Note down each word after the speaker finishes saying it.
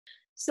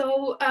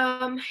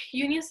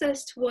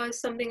UniAssist was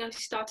something I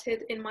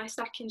started in my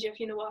second year of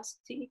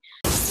university.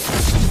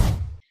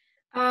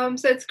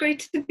 So it's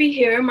great to be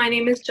here. My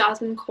name is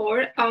Jasmine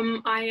Kaur.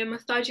 I am a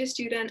third year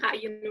student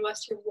at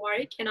University of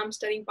Warwick and I'm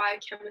studying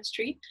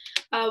biochemistry.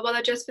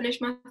 I just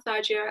finished my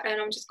third year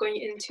and I'm just going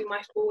into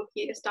my fourth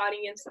year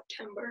starting in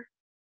September.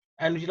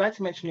 And would you like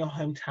to mention your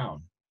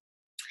hometown?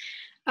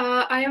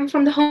 I am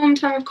from the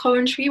hometown of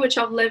Coventry, which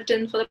I've lived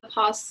in for the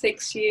past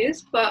 6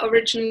 years, but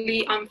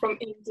originally I'm from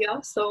India,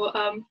 so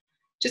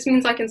just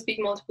means I can speak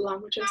multiple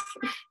languages.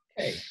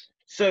 Okay,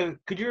 so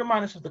could you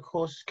remind us of the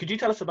course? Could you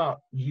tell us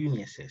about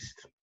UniAssist?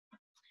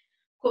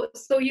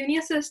 So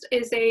UniAssist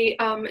is a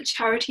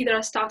charity that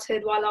I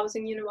started while I was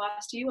in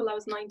university, while I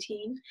was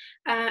 19.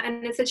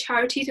 And it's a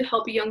charity to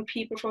help young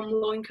people from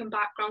low-income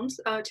backgrounds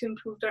to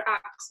improve their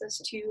access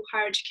to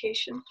higher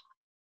education.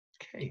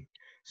 Okay,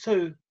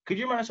 so could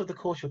you remind us of the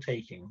course you're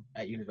taking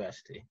at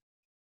university?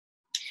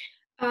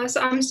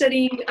 So I'm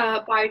studying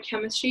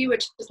biochemistry,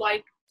 which is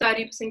like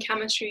 30%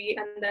 chemistry,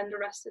 and then the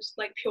rest is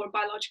like pure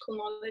biological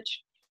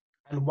knowledge.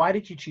 And why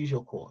did you choose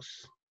your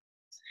course?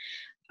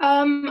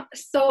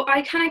 So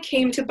I kind of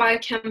came to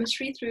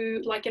biochemistry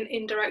through like an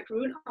indirect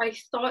route. I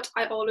thought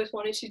I always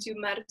wanted to do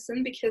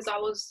medicine because I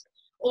was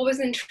always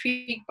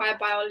intrigued by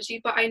biology,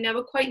 but I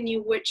never quite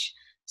knew which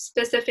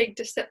specific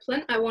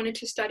discipline I wanted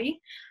to study.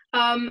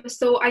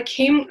 So I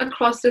came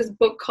across this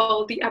book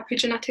called The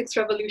Epigenetics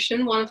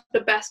Revolution, one of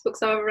the best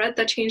books I've ever read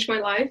that changed my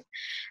life.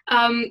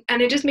 And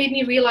it just made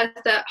me realize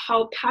that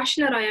how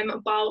passionate I am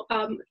about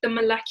the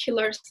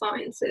molecular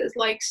sciences,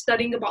 like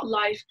studying about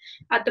life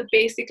at the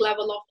basic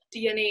level of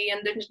DNA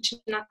and the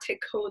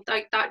genetic code.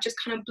 Like that just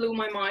kind of blew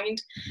my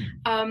mind.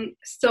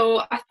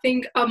 So I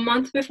think a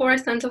month before I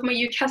sent off my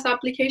UCAS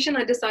application,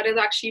 I decided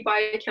actually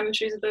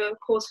biochemistry is the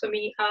course for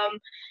me.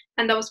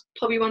 And that was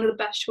probably one of the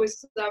best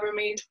choices I ever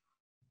made.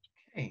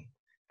 Okay,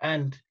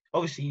 and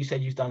obviously you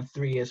said you've done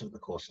 3 years of the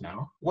course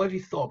now. What have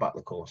you thought about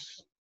the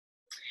course?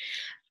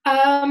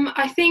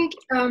 I think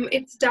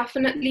it's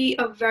definitely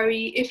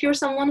if you're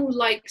someone who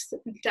likes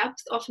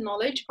depth of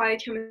knowledge,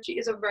 biochemistry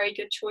is a very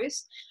good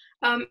choice.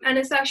 And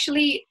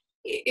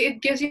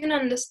it gives you an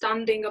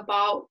understanding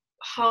about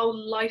how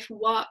life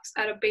works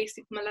at a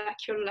basic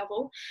molecular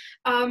level.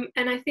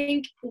 And I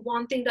think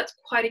one thing that's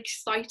quite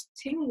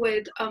exciting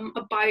with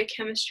a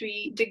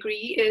biochemistry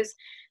degree is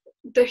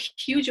the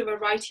huge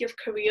variety of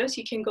careers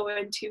you can go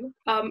into.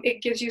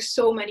 It gives you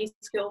so many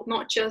skills,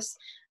 not just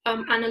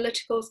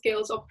analytical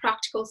skills or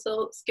practical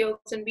skills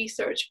in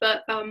research,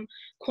 but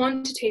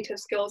quantitative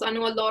skills. I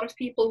know a lot of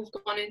people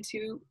who've gone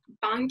into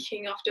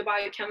banking after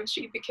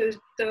biochemistry because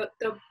the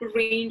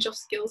range of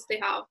skills they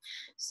have.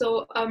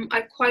 So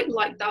I quite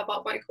like that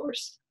about my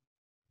course.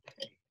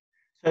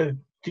 So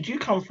did you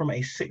come from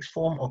a sixth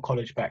form or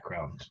college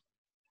background?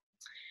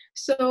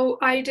 So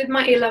I did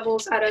my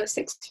A-levels at a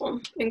sixth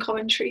form in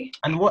Coventry.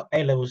 And what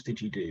A-levels did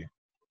you do?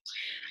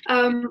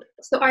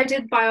 So I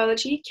did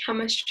biology,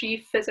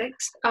 chemistry,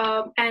 physics,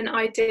 and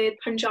I did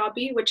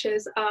Punjabi, which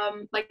is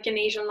like an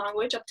Asian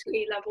language up to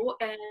A-level,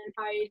 and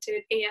I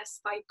did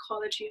AS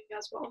psychology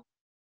as well.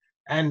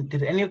 And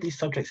did any of these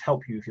subjects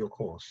help you with your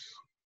course?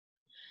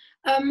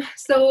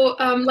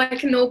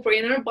 Like a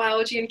no-brainer,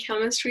 biology and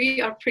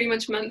chemistry are pretty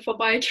much meant for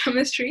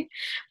biochemistry.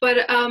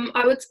 But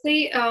I would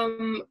say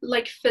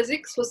like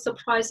physics was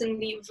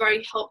surprisingly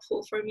very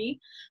helpful for me.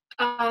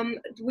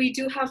 We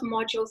do have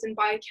modules in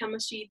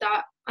biochemistry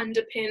that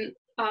underpin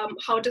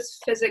how does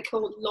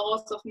physical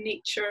laws of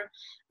nature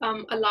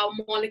allow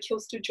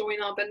molecules to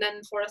join up and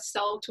then for a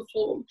cell to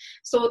form.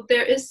 So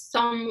there is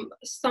some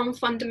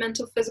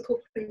fundamental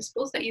physical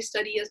principles that you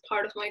study as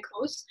part of my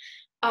course.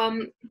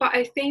 But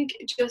I think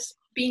just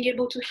being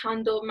able to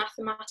handle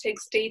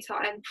mathematics, data,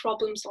 and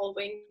problem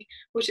solving,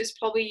 which is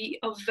probably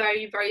a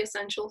very, very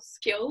essential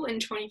skill in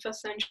 21st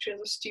century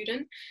as a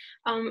student,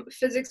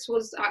 physics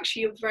was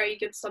actually a very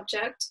good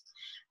subject.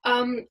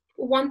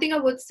 One thing I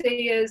would say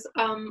is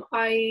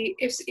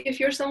if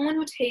you're someone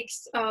who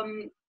takes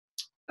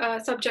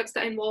subjects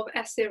that involve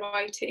essay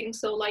writing,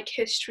 so like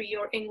history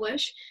or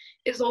English,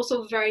 is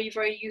also very,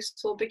 very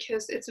useful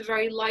because it's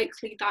very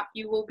likely that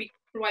you will be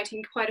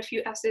writing quite a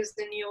few essays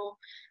in your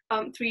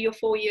 3 or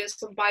 4 years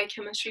of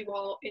biochemistry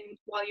while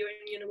you're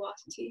in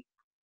university.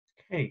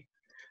 Okay,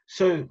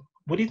 so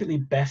what do you think the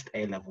best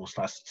A-level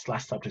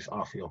slash subjects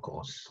are for your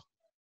course?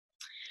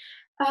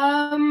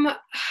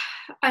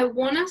 I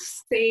want to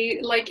say,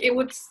 like, it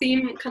would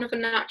seem kind of a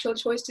natural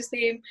choice to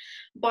say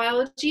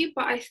biology,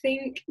 but I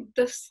think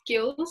the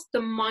skills, the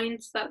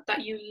mindset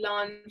that you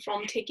learn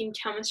from taking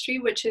chemistry,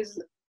 which is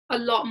a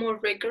lot more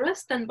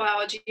rigorous than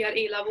biology at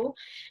A-level,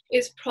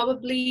 is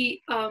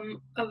probably a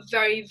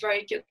very,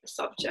 very good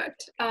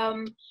subject.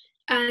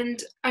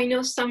 And I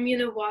know some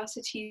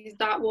universities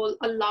that will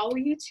allow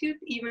you to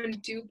even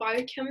do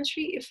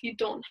biochemistry if you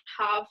don't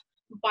have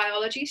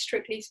biology,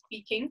 strictly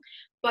speaking,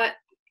 but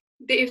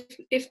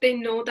if they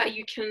know that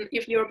you can,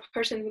 if you're a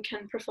person who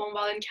can perform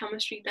well in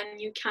chemistry, then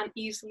you can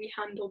easily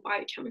handle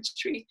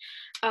biochemistry.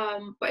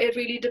 But it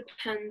really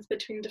depends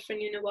between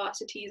different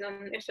universities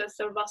and if it's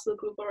a Russell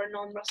Group or a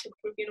non-Russell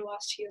Group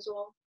university as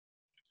well.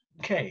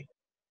 Okay,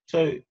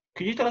 so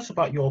could you tell us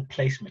about your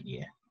placement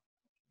year?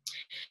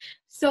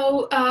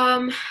 So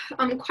I'm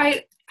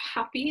quite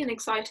happy and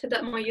excited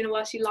that my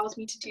university allows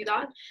me to do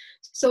that.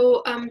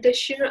 So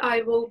this year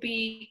I will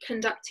be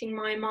conducting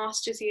my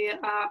master's year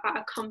at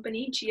a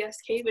company,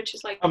 GSK, which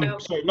is like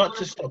sorry, not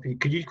to stop you.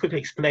 Could you quickly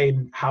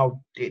explain how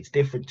it's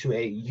different to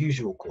a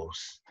usual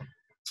course?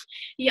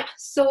 Yeah,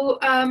 so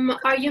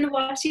our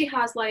university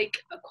has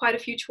like quite a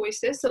few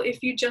choices. So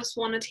if you just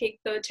want to take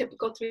the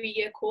typical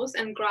 3-year course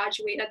and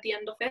graduate at the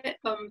end of it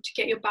to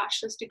get your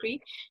bachelor's degree,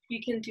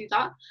 you can do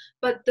that.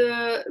 But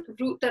the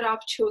route that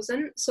I've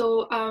chosen,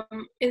 so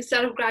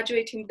instead of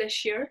graduating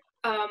this year,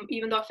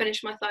 even though I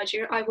finished my 3rd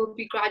year, I will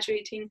be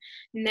graduating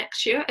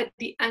next year at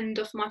the end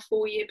of my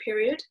 4-year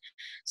period.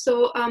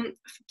 So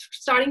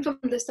starting from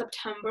this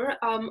September,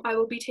 I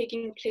will be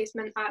taking a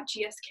placement at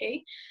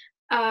GSK.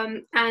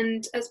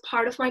 And as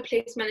part of my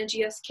placement at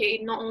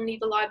GSK, not only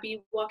will I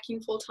be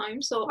working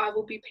full-time, so I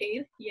will be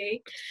paid,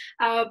 yay,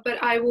 but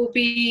I will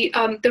be,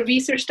 the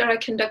research that I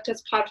conduct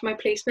as part of my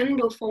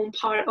placement will form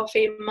part of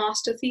a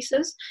master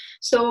thesis.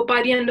 So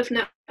by the end of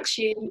next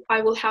year,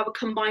 I will have a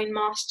combined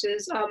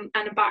master's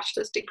and a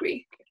bachelor's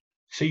degree.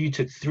 So you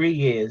took 3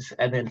 years,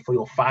 and then for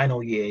your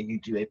final year,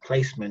 you do a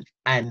placement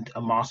and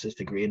a master's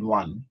degree in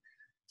one.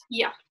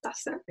 Yeah,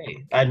 that's it.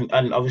 Okay. And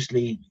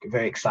obviously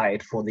very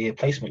excited for the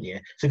placement year.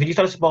 So could you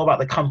tell us more about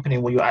the company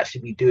and what you'll actually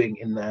be doing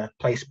in the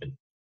placement?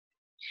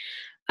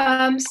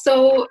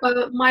 So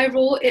my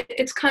role,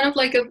 it's kind of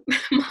like a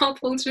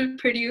mouthful to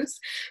produce.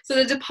 So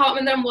the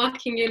department that I'm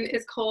working in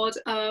is called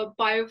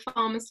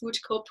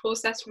Biopharmaceutical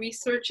Process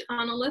Research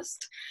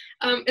Analyst.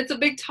 It's a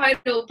big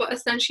title, but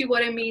essentially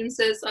what it means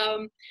is,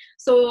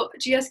 so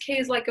GSK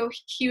is like a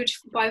huge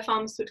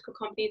biopharmaceutical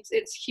company.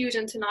 It's huge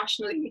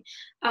internationally.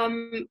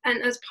 And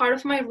as part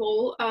of my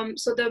role,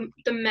 so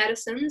the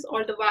medicines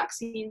or the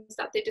vaccines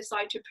that they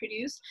decide to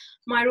produce,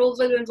 my role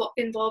will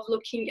involve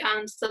looking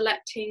and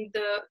selecting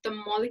the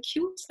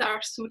molecules that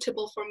are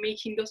suitable for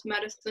making those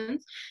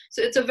medicines.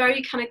 So it's a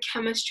very kind of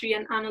chemistry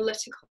and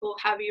analytical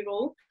heavy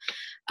role.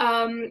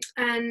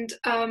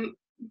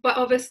 But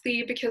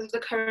obviously, because of the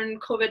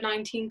current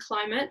COVID-19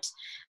 climate,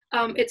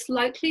 it's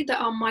likely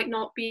that I might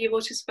not be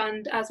able to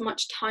spend as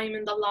much time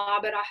in the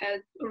lab that I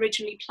had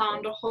originally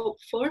planned or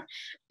hoped for.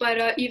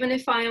 But even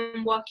if I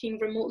am working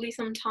remotely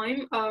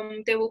sometime,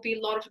 there will be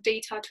a lot of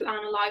data to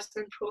analyze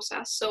and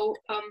process. So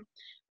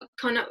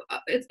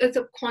it's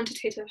a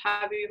quantitative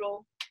heavy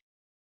role.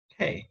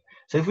 Okay,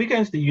 so if we go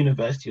into the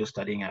university you're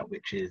studying at,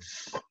 which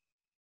is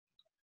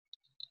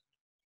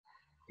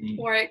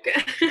Warwick.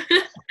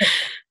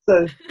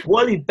 So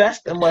what are the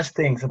best and worst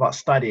things about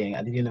studying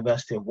at the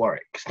University of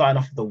Warwick? Starting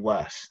off with the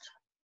worst.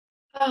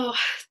 Oh,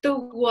 the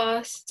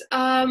worst.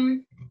 I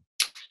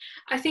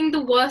think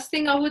the worst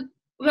thing well,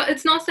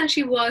 it's not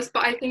essentially worst,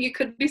 but I think it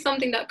could be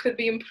something that could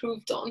be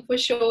improved on for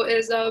sure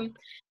is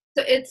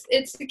so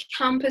it's a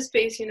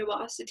campus-based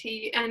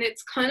university, and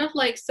it's kind of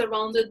like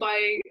surrounded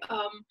by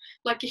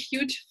like a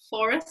huge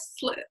forest.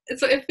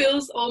 So it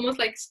feels almost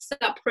like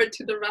separate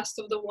to the rest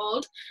of the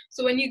world.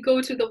 So when you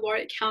go to the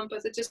Warwick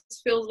campus, it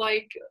just feels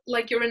like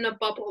you're in a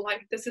bubble.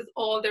 Like this is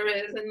all there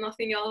is, and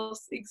nothing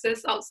else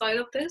exists outside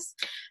of this.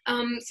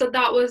 So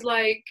that was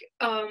like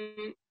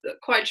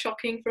quite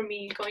shocking for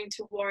me going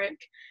to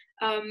Warwick.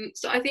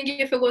 So I think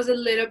if it was a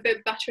little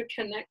bit better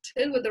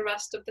connected with the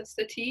rest of the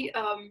city,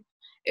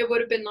 it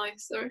would have been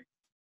nicer.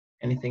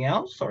 Anything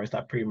else, or is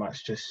that pretty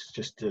much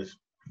just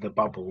the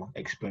bubble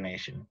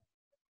explanation?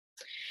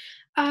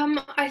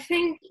 I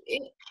think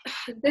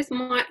this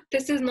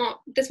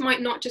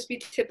might not just be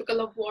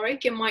typical of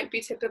Warwick. It might be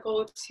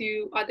typical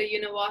to other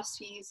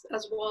universities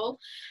as well.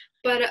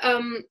 But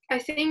I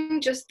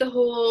think just the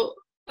whole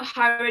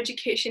higher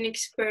education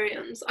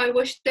experience, I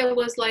wish there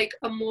was like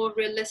a more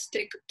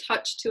realistic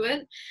touch to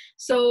it.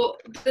 So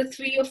the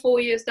 3 or 4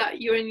 years that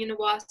you're in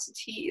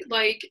university,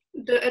 like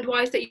the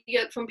advice that you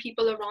get from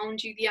people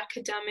around you, the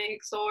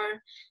academics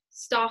or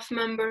staff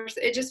members,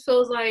 it just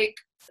feels like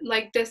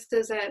this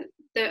is it,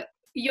 that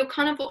you're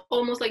kind of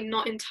almost like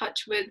not in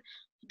touch with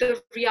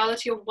the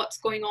reality of what's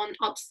going on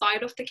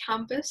outside of the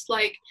campus,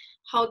 like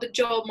how the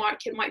job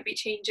market might be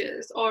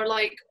changes, or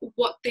like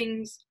what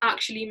things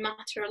actually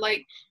matter,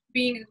 like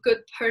being a good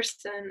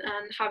person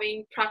and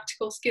having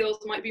practical skills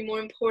might be more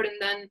important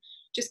than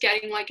just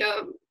getting like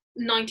a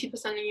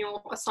 90% in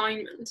your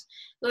assignment.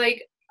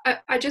 Like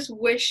I just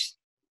wish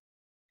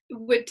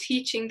with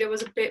teaching there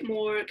was a bit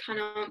more kind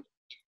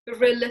of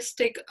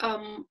realistic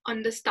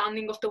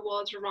understanding of the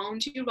world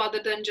around you,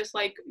 rather than just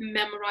like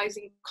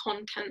memorizing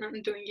content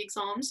and doing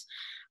exams.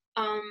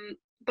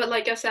 But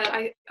like I said,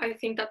 I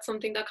think that's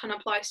something that kind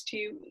of applies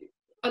to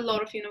a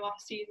lot of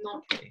universities,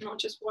 not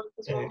just one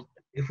as well.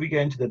 If we go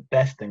into the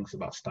best things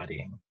about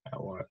studying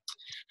at Warwick.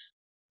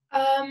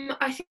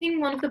 I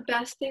think one of the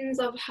best things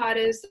I've had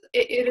is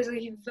it is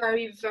a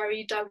very,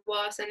 very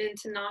diverse and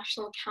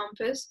international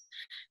campus.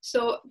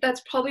 So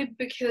that's probably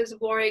because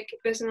Warwick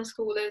Business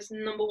School is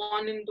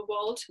 #1 in the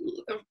world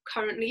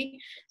currently.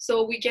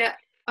 So we get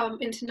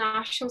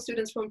international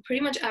students from pretty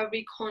much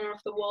every corner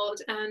of the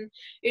world, and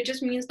it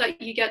just means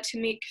that you get to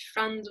make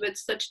friends with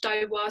such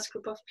diverse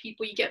group of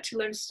people. You get to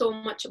learn so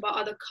much about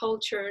other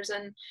cultures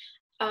and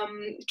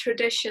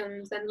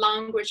traditions and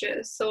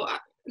languages. So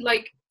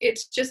like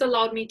it's just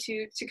allowed me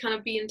to kind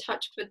of be in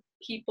touch with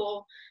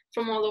people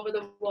from all over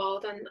the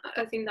world, and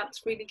I think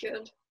that's really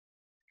good.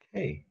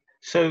 Okay.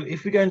 So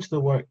if we go into the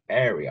work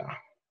area,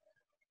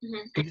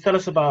 Mm-hmm. could you tell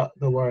us about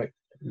the work?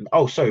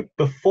 Oh, so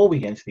before we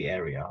get into the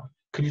area,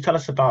 could you tell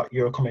us about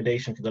your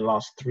accommodation for the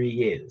last 3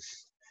 years?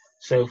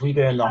 So if we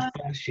go in our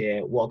first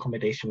year, what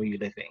accommodation were you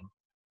living?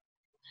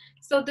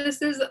 So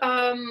this is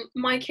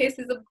my case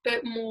is a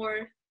bit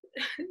more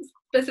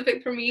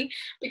specific for me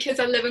because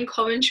I live in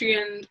Coventry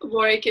and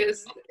Warwick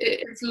is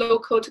it's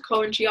local to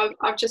Coventry.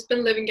 I've just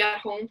been living at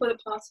home for the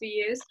past few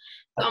years,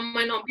 so I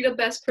might not be the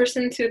best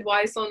person to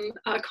advise on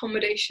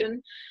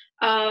accommodation.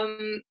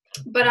 Um,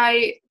 but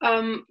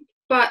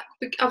but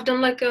I've done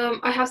like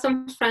I have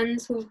some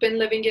friends who've been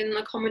living in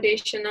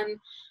accommodation, and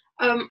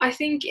I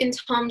think in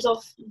terms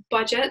of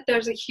budget,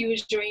 there's a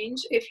huge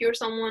range. If you're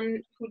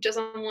someone who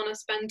doesn't want to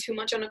spend too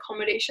much on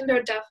accommodation, there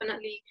are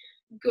definitely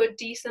good,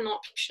 decent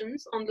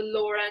options on the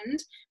lower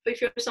end. But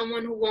if you're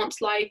someone who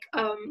wants like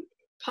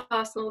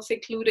personal,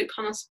 secluded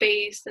kind of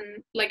space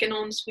and like an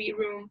ensuite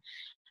room,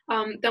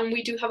 then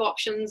we do have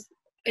options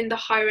in the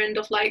higher end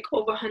of like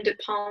over £100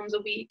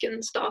 a week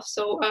and stuff.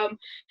 So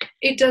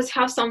it does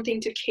have something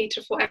to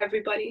cater for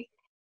everybody.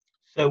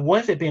 So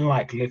what has it been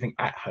like living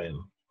at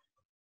home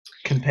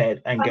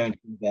compared and going to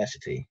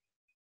university?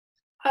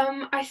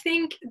 I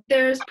think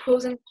there's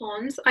pros and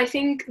cons. I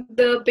think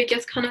the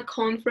biggest kind of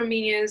con for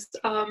me is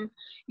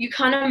you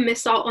kind of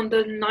miss out on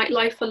the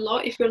nightlife a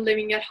lot if you're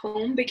living at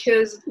home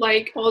because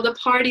like all the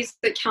parties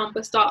at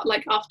campus start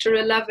like after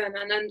 11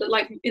 and then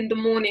like in the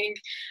morning.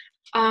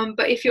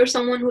 But if you're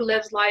someone who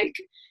lives like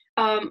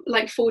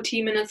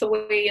 40 minutes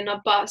away in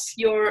a bus,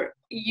 you're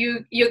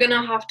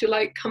gonna have to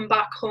like come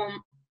back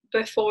home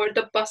before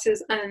the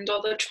buses end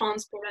or the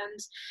transport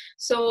ends.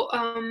 So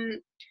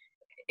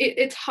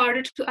it's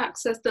harder to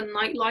access the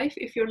nightlife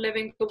if you're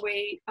living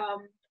away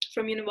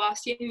from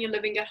university and you're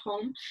living at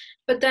home.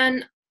 But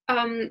then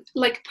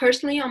like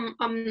personally I'm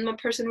a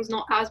person who's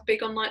not as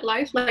big on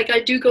nightlife. Like I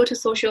do go to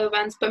social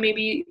events, but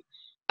maybe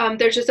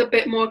they're just a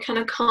bit more kind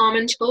of calm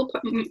and chill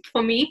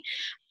for me.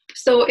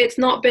 So it's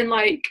not been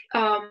like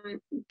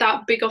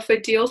that big of a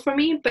deal for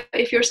me. But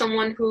if you're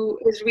someone who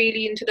is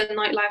really into the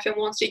nightlife and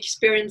wants to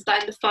experience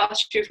that in the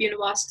first year of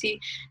university,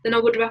 then I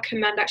would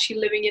recommend actually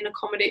living in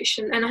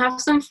accommodation. And I have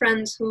some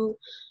friends who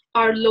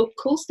are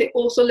locals. They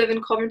also live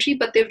in Coventry,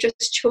 but they've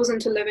just chosen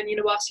to live in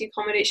university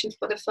accommodation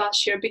for the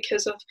first year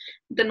because of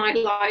the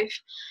nightlife.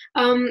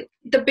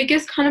 The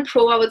biggest kind of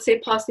pro I would say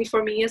personally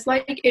for me is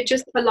like it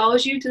just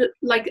allows you to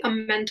like a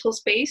mental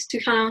space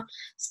to kind of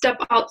step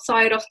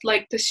outside of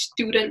like the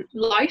student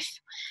life.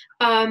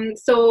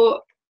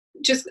 So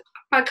just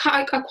I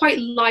quite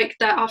like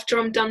that after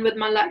I'm done with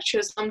my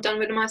lectures, I'm done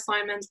with my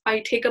assignments, I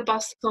take a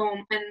bus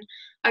home and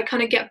I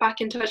kind of get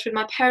back in touch with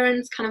my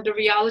parents, kind of the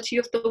reality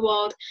of the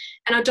world.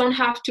 And I don't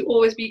have to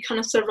always be kind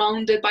of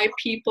surrounded by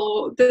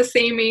people the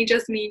same age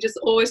as me, just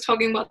always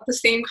talking about the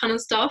same kind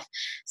of stuff.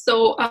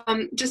 So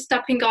just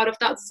stepping out of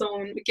that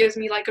zone gives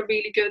me like a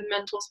really good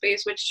mental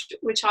space,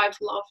 which I've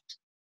loved.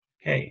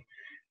 Okay.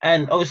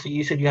 And obviously,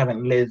 you said you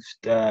haven't lived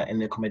in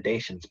the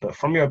accommodations, but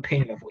from your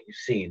opinion of what you've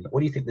seen,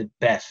 what do you think the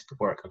best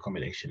work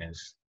accommodation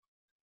is?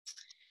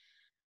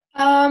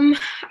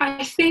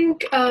 I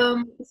think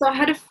so. I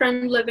had a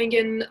friend living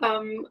in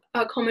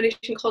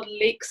accommodation called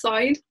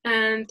Lakeside,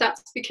 and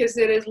that's because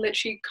it is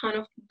literally kind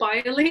of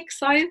by a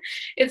lakeside.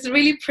 It's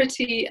really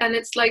pretty, and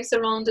it's like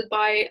surrounded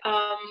by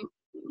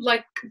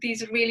like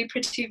these really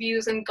pretty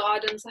views and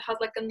gardens. It has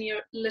like a near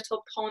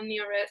little pond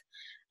near it.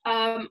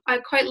 I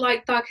quite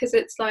like that because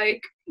it's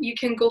like you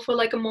can go for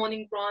like a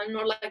morning run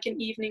or like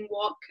an evening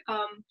walk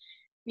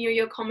near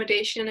your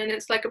accommodation, and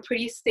it's like a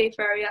pretty safe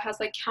area. It has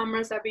like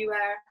cameras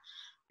everywhere.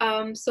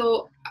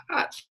 So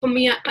for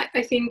me,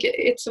 I think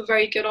it's a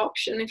very good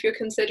option if you're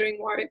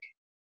considering work.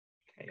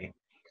 Okay.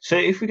 So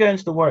if we go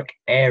into the work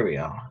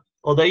area,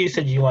 although you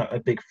said you weren't a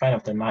big fan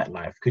of the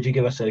nightlife, could you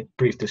give us a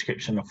brief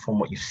description of from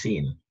what you've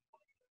seen?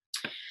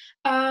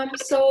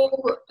 So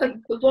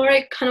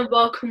Warwick kind of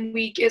welcome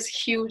week is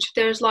huge.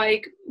 There's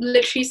like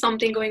literally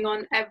something going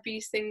on every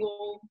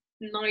single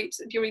night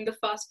during the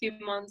first few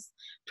months,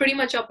 pretty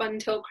much up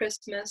until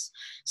Christmas.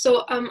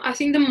 So I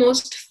think the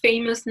most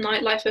famous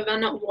nightlife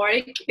event at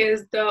Warwick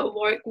is the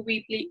Warwick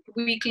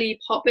weekly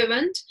pop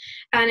event,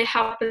 and it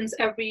happens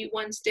every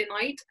Wednesday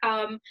night.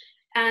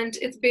 And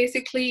it's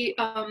basically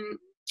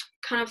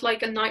kind of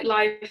like a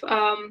nightlife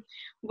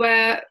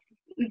where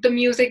the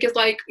music is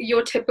like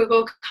your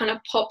typical kind of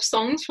pop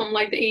songs from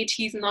like the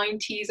 80s,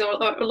 90s,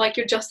 or like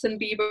your Justin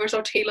Bieber's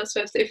or Taylor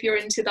Swift if you're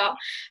into that.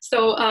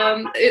 So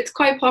it's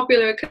quite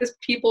popular because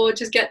people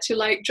just get to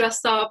like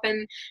dress up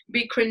and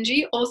be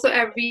cringy. Also,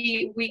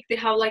 every week they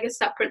have like a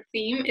separate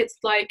theme. It's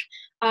like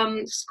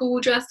school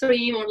dress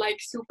theme or like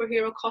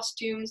superhero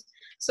costumes.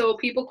 So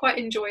people quite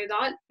enjoy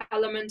that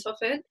element of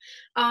it.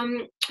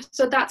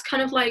 So that's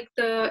kind of like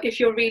the, if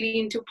you're really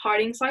into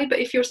partying side. But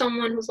if you're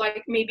someone who's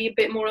like maybe a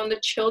bit more on the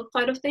chilled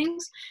side of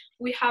things,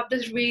 we have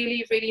this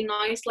really, really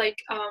nice like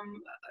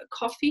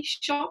coffee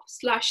shop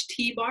slash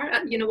tea bar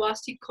at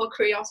university called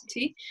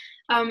Curiosity.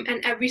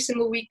 And every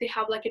single week they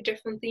have like a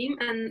different theme.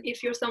 And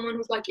if you're someone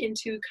who's like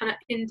into kind of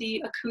indie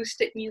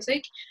acoustic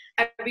music,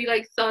 every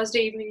like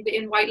Thursday evening they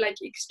invite like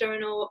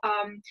external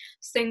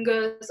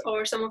singers,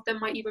 or some of them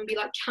might even be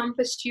like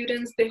campus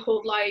students. They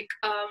hold like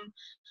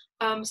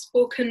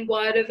spoken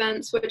word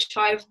events, which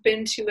I've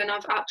been to and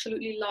I've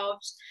absolutely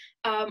loved,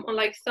 on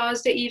like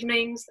Thursday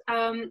evenings.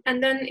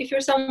 And then if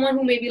you're someone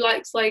who maybe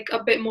likes like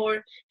a bit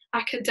more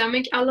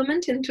academic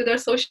element into their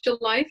social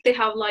life, they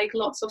have like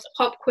lots of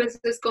pop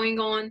quizzes going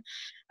on.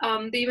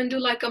 They even do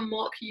like a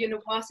mock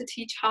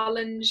university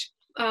challenge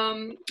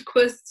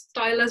quiz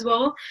style as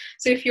well,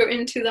 so if you're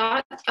into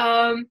that.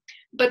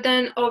 But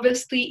then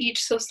obviously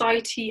each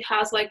society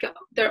has like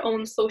their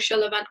own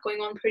social event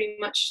going on pretty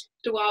much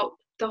throughout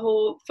the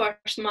whole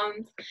first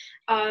month.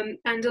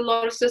 And a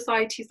lot of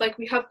societies, like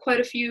we have quite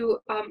a few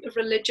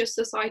religious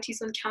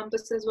societies on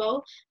campus as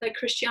well, like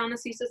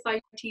Christianity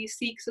Society,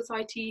 Sikh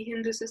Society,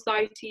 Hindu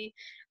Society,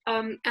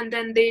 and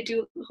then they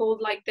do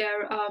hold like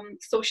their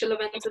social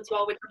events as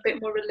well, which are a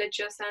bit more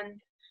religious and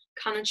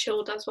kind of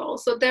chilled as well.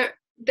 So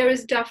there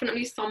is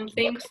definitely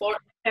something for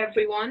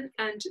everyone,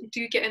 and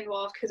do get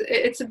involved because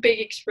it's a big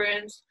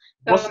experience,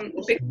 What's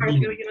big part of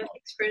your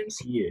experience.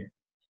 for you?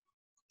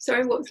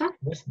 Sorry, what was that?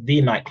 What's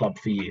the nightclub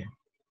for you?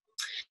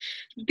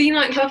 The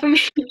nightclub for me,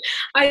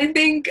 I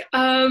think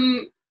I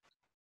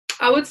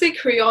would say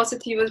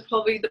Curiosity was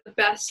probably the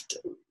best,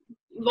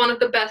 one of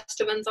the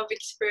best events I've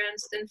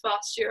experienced in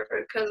first year,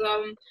 because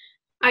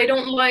I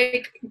don't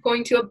like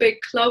going to a big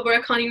club where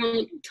I can't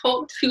even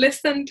talk to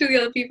listen to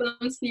the other people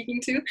I'm speaking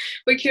to.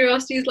 But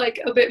Curiosity is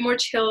like a bit more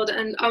chilled,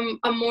 and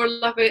I'm more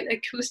of an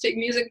acoustic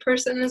music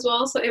person as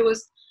well, so it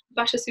was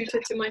better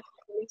suited to my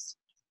taste.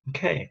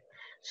 Okay.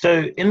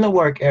 So in the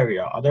work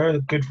area, are there a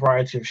good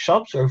variety of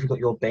shops, or have you got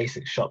your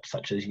basic shops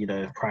such as,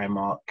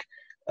 Primark,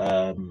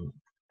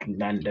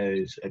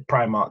 Nando's,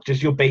 Primark,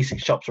 just your basic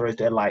shops, or is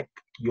there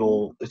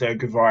a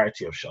good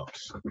variety of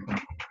shops?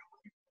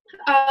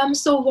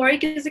 So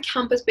Warwick is a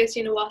campus-based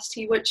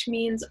university, which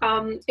means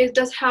it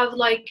does have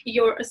like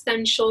your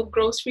essential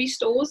grocery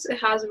stores. It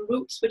has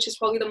Roots, which is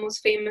probably the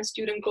most famous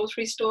student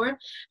grocery store,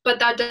 but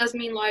that does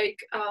mean like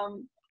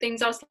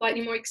things are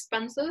slightly more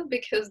expensive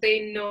because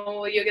they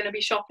know you're going to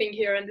be shopping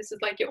here and this is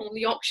like your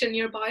only option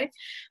nearby.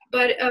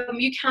 But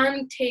you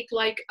can take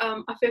like a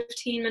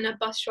 15-minute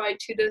bus ride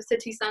to the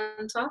city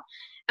centre,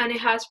 and it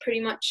has pretty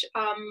much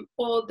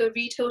all the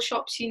retail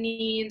shops you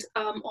need,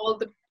 all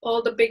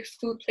the big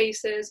food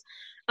places.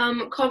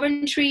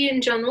 Coventry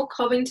in general,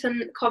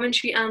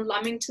 Coventry and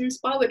Leamington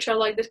Spa, which are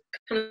like the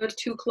kind of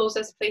two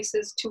closest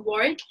places to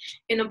Warwick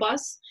in a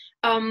bus.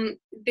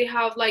 They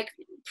have like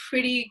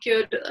pretty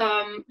good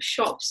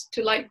shops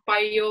to like buy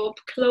your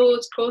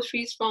clothes,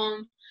 groceries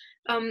from,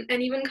 and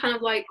even kind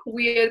of like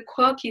weird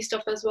quirky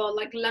stuff as well.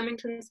 Like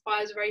Leamington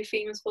Spa is very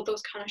famous for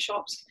those kind of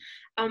shops.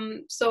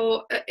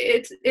 So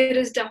it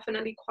is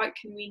definitely quite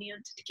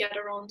convenient to get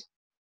around.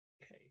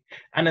 Okay.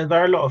 And are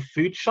there a lot of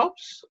food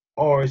shops,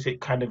 or is it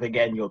kind of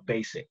again your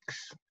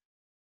basics?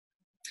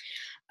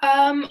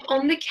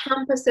 On the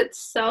campus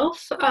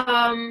itself,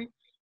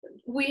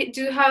 we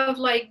do have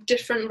like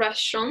different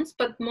restaurants,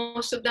 but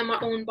most of them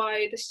are owned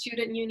by the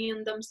student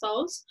union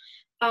themselves.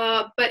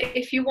 But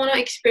if you want to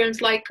experience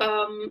like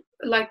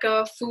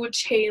a food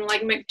chain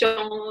like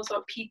McDonald's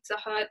or Pizza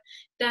Hut,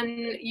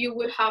 then you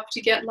would have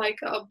to get like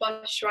a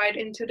bus ride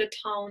into the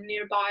town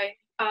nearby.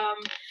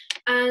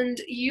 And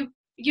you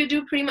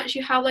do pretty much,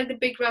 you have like the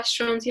big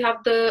restaurants. You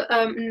have the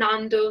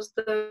Nando's,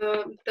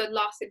 the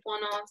Las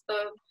Iguanas,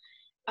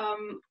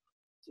 the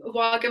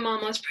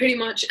Wagamamas pretty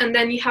much, and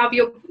then you have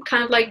your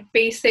kind of like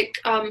basic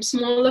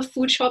smaller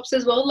food shops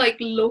as well, like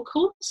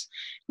locals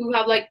who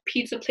have like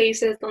pizza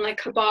places and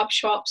like kebab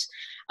shops.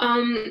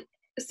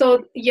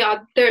 So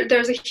yeah,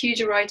 there's a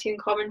huge variety in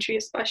Coventry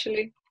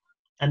especially.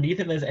 And do you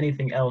think there's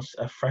anything else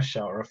a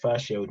fresher or a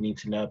first year would need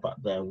to know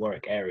about the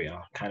Warwick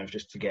area, kind of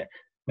just to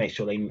make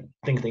sure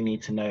things they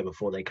need to know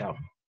before they come?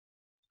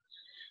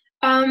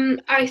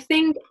 I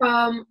think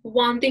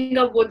one thing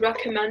I would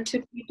recommend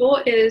to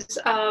people is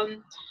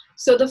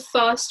so the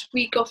first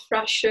week of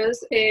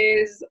freshers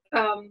is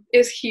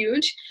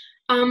huge.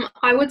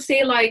 I would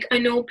say like, I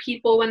know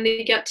people when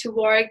they get to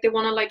Warwick, they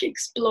want to like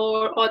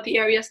explore all the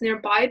areas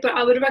nearby, but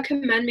I would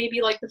recommend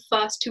maybe like the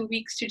first 2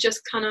 weeks to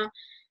just kind of,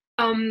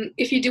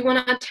 if you do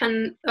want to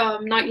attend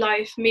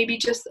nightlife, maybe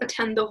just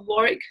attend the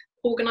Warwick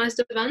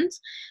organized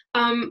events,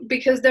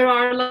 because there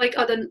are like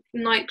other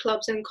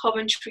nightclubs in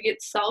Coventry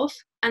itself,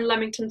 and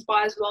Leamington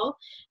Spa as well.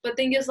 But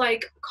thing is,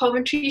 like,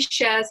 Coventry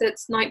shares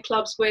its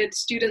nightclubs with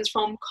students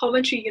from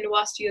Coventry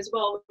University as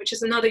well, which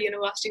is another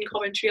university in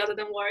Coventry other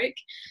than Warwick.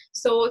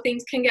 So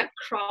things can get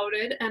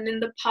crowded, and in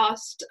the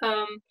past,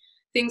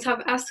 things have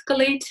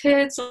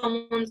escalated,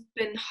 someone's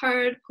been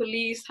hurt,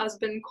 police has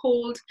been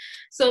called.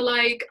 So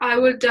like I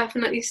would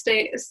definitely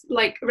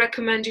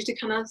recommend you to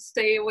kind of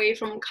stay away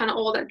from kind of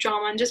all that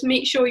drama and just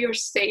make sure you're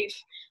safe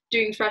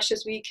during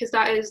Freshers Week, because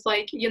that is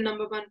like your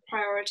number one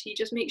priority.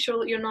 Just make sure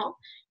that you're not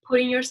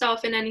putting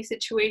yourself in any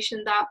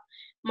situation that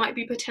might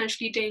be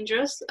potentially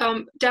dangerous.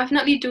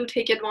 Definitely do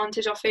take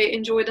advantage of it,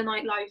 enjoy the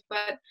nightlife,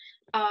 but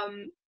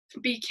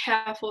be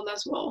careful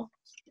as well.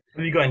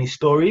 Have you got any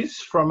stories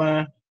from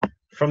any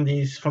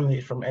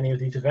of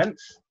these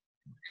events?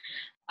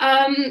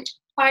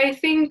 I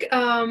think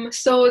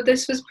so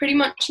this was pretty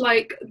much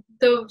like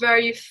the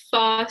very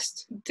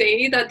first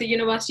day that the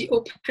university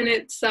opened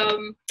its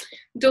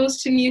doors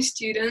to new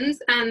students,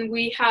 and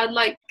we had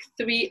like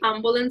 3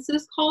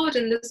 ambulances called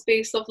in the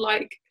space of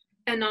like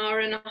an hour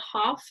and a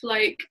half.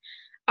 Like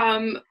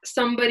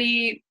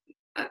somebody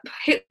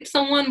hit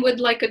someone with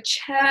like a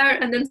chair,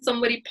 and then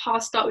somebody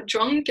passed out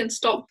drunk and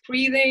stopped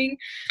breathing.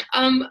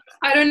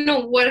 I don't know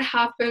what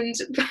happened,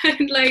 but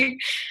like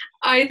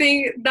I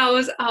think that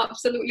was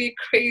absolutely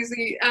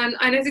crazy, and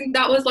I think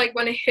that was like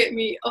when it hit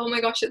me, oh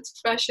my gosh, it's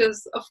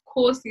Freshers, of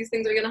course these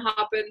things are gonna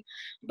happen.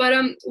 But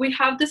we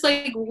have this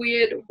like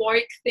weird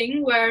Warwick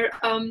thing where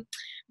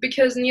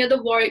because near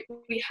the Warwick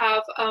we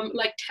have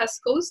like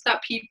Tesco's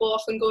that people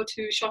often go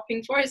to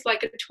shopping for. It's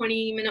like a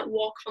 20-minute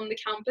walk from the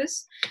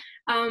campus,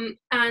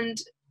 and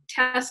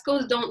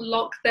Tesco's don't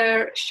lock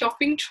their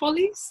shopping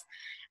trolleys.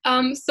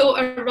 So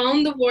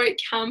around the Warwick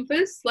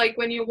campus, like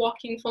when you're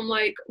walking from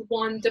like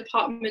one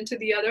department to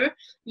the other,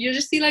 you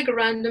just see like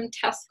random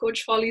Tesco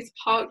trolleys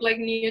parked like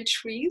near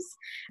trees,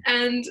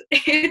 and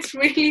it's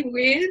really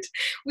weird.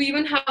 We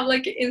even have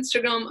like an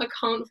Instagram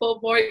account for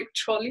Warwick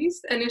trolleys,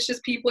 and it's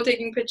just people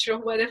taking pictures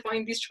of where they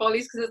find these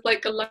trolleys because it's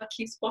like a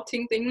lucky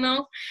spotting thing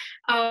now.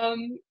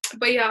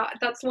 But yeah,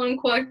 that's one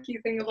quirky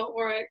thing about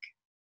Warwick.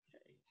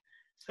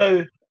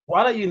 So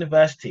while at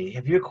university,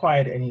 have you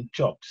acquired any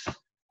jobs?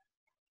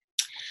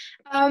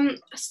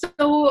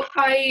 So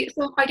I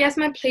guess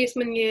my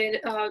placement year,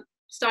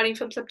 starting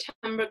from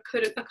September,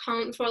 could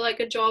account for like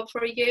a job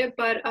for a year,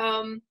 but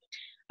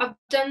I've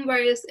done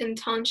various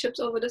internships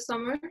over the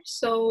summer.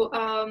 So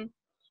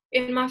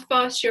in my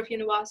first year of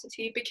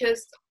university,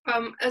 because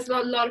as a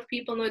lot of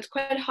people know, it's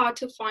quite hard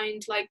to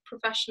find like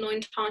professional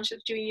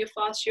internships during your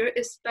first year,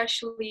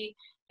 especially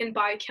in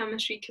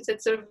biochemistry, because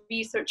it's a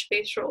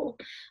research-based role.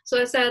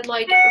 So I said,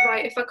 like,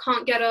 right, if I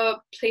can't get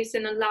a place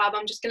in a lab,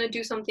 I'm just gonna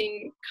do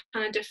something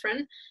kind of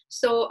different.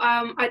 So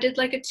I did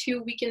like a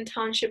 2-week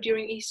internship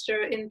during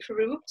Easter in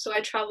Peru. So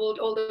I traveled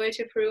all the way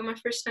to Peru, my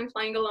first time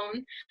flying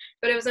alone,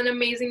 but it was an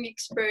amazing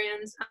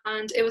experience,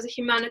 and it was a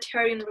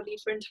humanitarian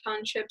relief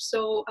internship.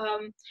 So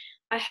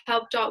I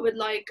helped out with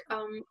like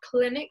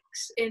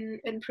clinics in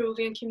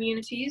Peruvian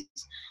communities.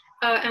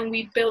 And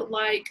we built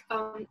like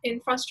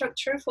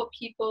infrastructure for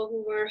people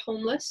who were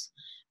homeless.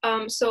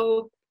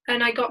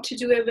 And I got to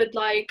do it with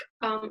like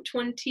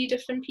 20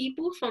 different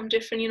people from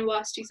different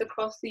universities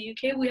across the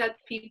UK. We had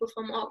people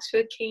from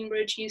Oxford,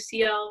 Cambridge,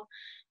 UCL.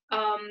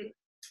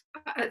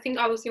 I think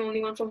I was the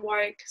only one from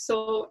Warwick.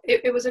 So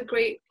it was a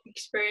great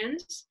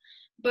experience.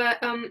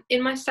 But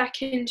in my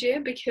second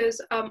year, because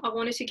I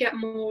wanted to get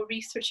more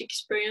research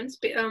experience,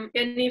 and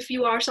if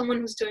you are someone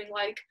who's doing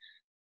like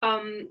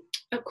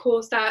a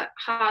course that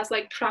has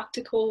like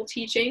practical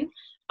teaching,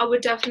 I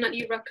would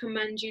definitely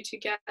recommend you to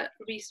get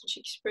research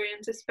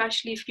experience,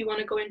 especially if you want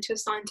to go into a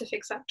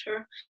scientific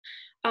sector.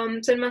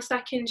 So in my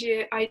second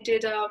year, I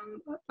did a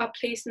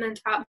placement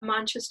at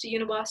Manchester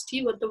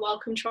University with the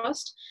Wellcome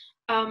Trust,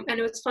 and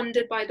it was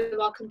funded by the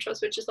Wellcome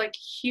Trust, which is like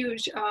a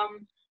huge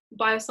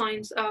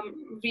bioscience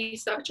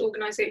research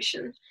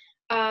organization.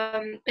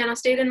 And I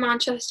stayed in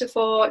Manchester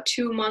for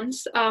 2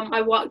 months.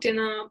 I worked in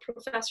a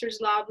professor's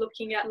lab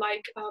looking at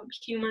like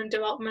human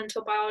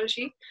developmental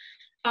biology.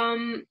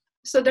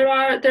 So there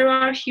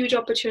are huge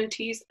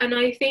opportunities, and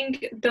I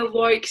think the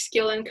Warwick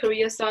Skill and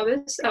Career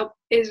Service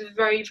is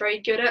very, very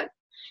good at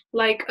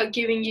like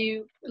giving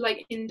you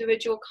like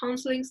individual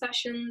counseling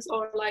sessions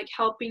or like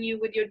helping you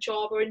with your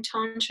job or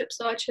internship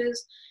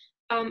searches.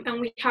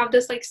 And we have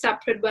this like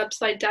separate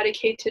website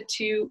dedicated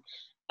to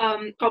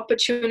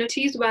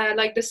opportunities where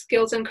like the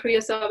Skills and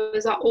Career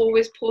Service are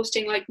always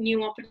posting like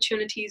new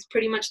opportunities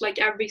pretty much like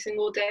every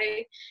single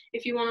day.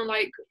 If you want to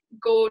like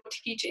go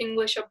teach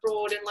English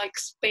abroad in like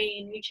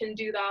Spain, you can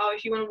do that. Or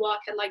if you want to work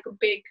at like a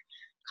big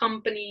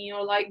company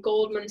or like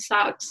Goldman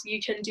Sachs, you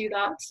can do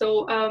that.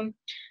 So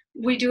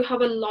we do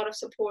have a lot of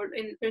support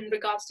in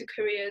regards to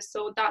careers.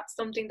 So that's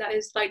something that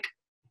is like,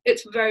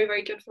 it's very,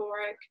 very good for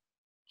work.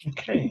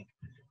 Okay.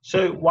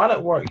 So while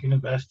at Warwick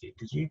University,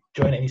 did you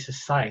join any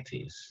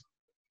societies?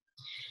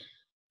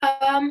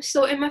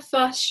 So in my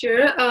first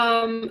year,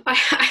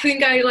 I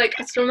think I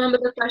still remember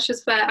the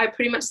Freshers Fair. I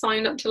pretty much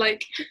signed up to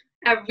like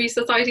every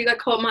society that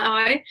caught my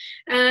eye,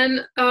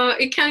 and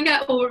it can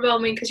get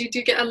overwhelming because you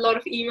do get a lot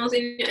of emails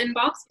in your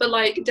inbox, but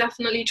like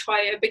definitely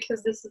try it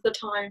because this is the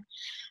time.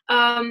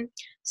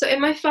 So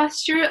in my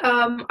first year,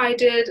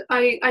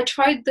 I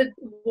tried the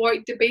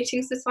Warwick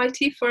Debating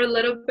Society for a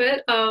little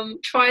bit.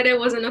 Tried it,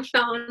 wasn't a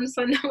fan,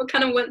 so I never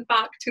kind of went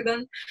back to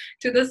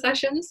the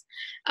sessions.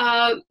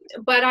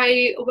 But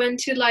I went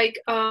to like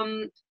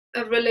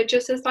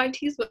religious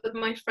societies with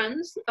my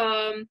friends.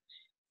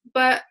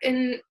 But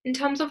in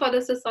terms of other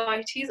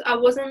societies, I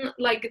wasn't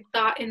like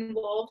that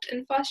involved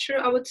in first year,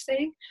 I would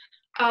say.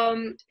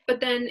 But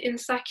then in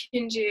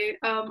second year,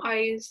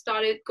 I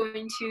started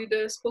going to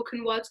the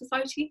spoken word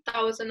society.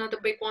 That was another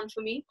big one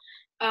for me.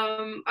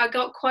 I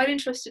got quite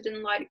interested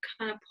in like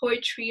kind of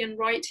poetry and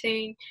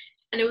writing,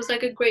 and it was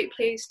like a great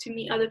place to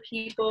meet other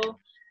people.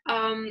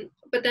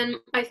 But then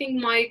I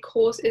think my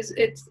course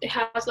it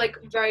has like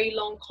very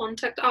long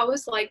contact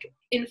hours. Like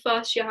in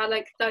first year, I had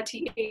like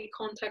 38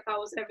 contact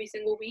hours every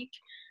single week,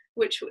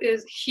 which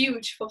is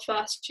huge for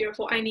first year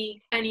for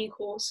any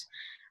course.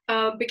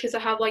 Because I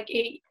have like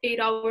eight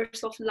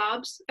hours of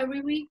labs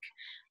every week.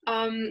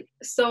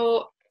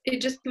 So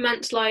it just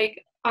meant like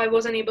I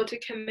wasn't able to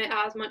commit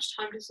as much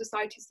time to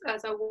societies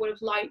as I would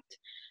have liked.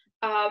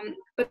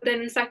 But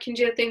then in second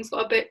year, things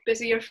got a bit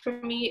busier for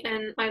me,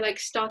 and I like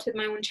started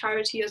my own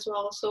charity as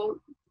well.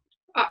 So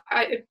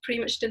I pretty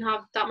much didn't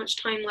have that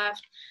much time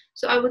left.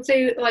 So I would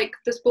say like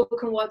the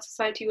spoken word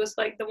society was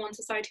like the one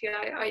society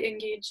I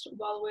engaged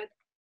well with.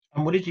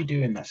 And what did you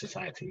do in that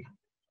society?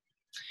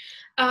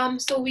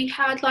 So we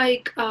had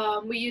like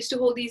we used to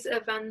hold these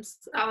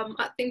events.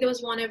 I think there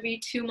was one every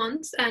 2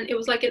 months, and it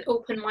was like an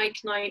open mic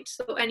night.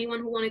 So anyone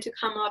who wanted to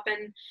come up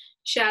and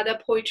share their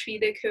poetry,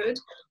 they could.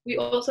 We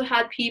also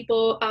had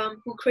people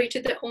who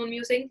created their own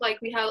music. Like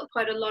we had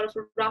quite a lot of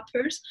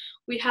rappers.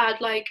 We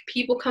had like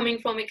people coming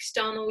from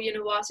external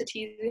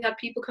universities. We had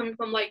people coming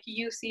from like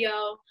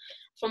UCL,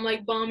 from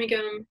like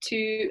Birmingham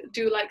to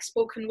do like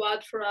spoken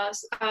word for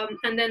us.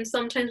 And then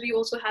sometimes we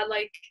also had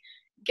like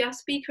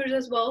guest speakers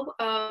as well,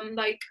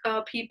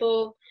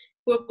 people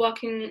who are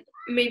working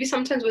maybe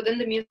sometimes within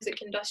the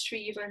music industry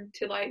even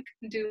to like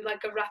do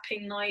like a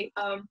rapping night.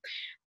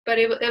 But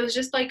it was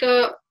just like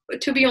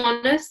to be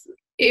honest,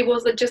 it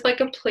was just like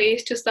a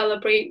place to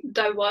celebrate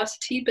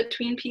diversity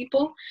between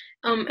people,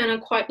 and I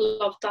quite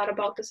love that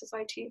about the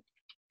society.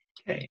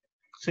 Okay,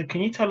 so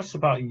can you tell us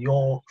about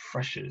your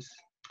freshers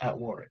at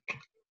Warwick,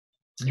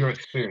 your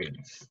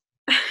experience?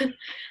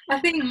 I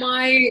think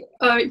my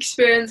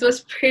experience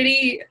was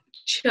pretty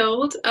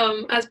chilled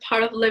as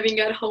part of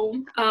living at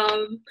home.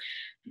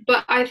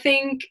 But I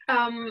think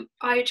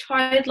I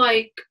tried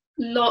like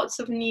lots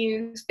of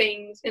new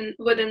things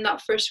within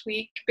that first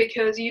week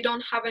because you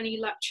don't have any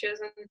lectures,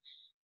 and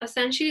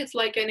essentially it's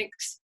like an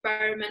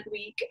experiment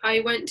week.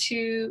 I went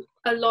to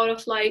a lot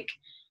of like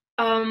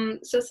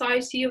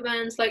society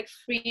events, like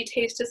free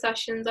taster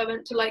sessions. I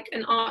went to like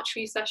an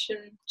archery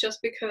session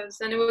just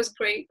because, and it was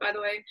great, by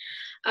the way.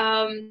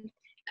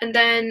 And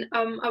then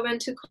I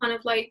went to kind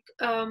of like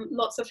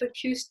lots of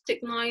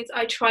acoustic nights.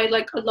 I tried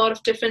like a lot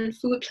of different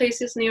food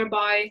places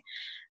nearby.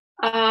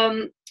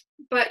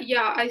 But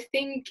yeah, I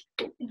think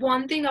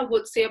one thing I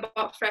would say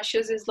about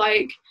freshers is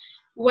like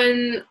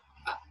when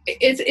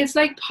it's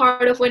like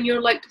part of when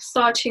you're like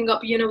searching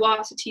up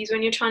universities,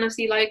 when you're trying to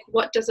see like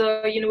what does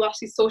a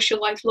university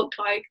social life look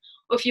like,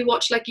 or if you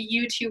watch like a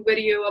YouTube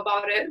video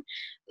about it,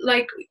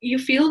 like you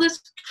feel this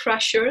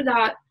pressure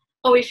that,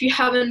 oh, if you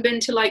haven't been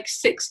to like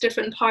 6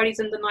 different parties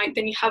in the night,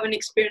 then you haven't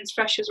experienced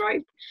freshers,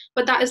 right?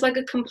 But that is like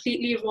a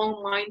completely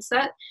wrong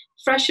mindset.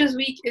 Freshers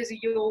week is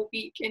your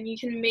week, and you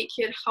can make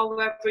it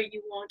however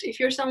you want. If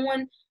you're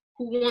someone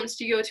who wants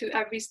to go to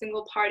every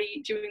single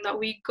party during that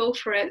week, go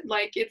for it.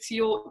 Like, it's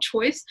your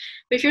choice.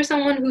 But if you're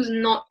someone who's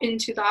not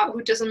into that,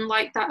 who doesn't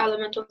like that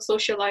element of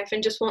social life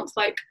and just wants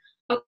like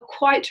a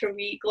quieter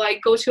week,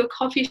 like go to a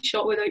coffee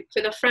shop with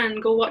a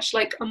friend, go watch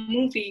like a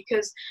movie,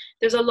 because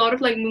there's a lot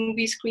of like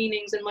movie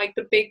screenings in like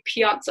the big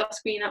piazza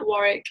screen at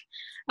Warwick.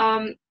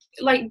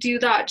 Like do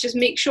that. Just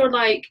make sure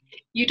like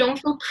you don't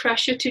feel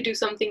pressure to do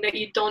something that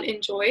you don't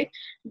enjoy.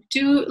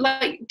 Do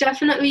like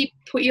definitely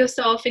put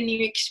yourself in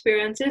new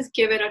experiences,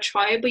 give it a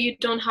try, but you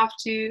don't have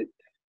to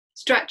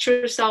stretch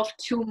yourself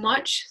too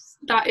much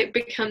that it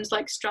becomes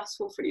like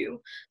stressful for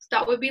you. So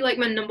that would be like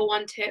my number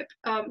one tip.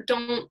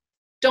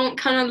 Don't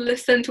kind of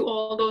listen to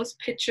all those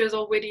pictures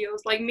or videos.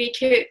 Like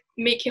make it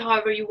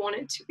however you want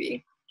it to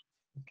be.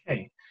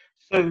 Okay,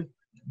 so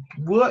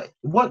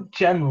what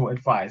general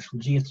advice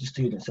would you give to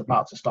students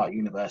about to start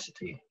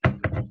university?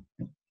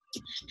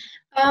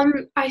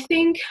 I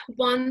think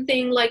one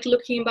thing, like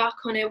looking back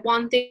on it,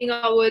 one thing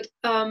I would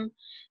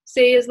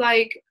say is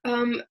like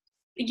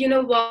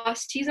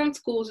universities and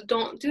schools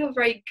don't do a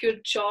very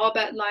good job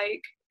at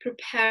like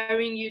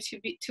preparing you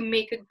to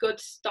make a good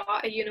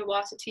start at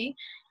university.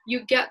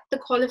 You get the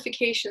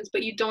qualifications,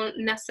 but you don't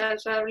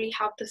necessarily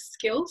have the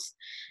skills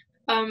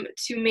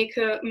to make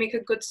a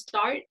good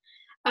start.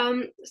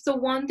 So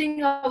one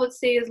thing I would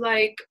say is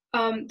like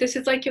this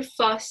is like your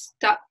first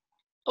step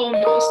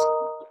almost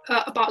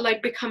about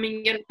like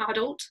becoming an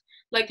adult.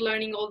 like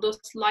learning all those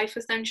life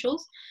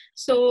essentials.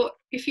 So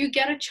if you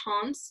get a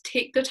chance,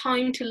 take the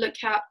time to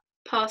look at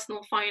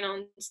personal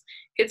finance.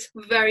 It's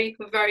very,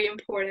 very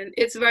important.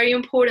 It's very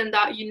important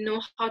that you know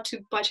how to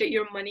budget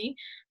your money,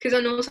 because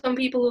I know some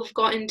people who've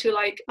got into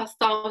like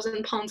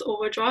 £1,000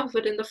 overdraft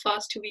within the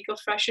first 2 weeks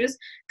of freshers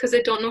because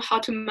they don't know how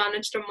to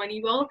manage their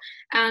money well,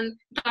 and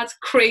that's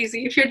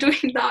crazy. If you're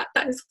doing that,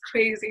 that is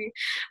crazy.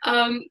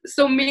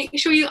 So make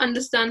sure you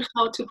understand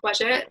how to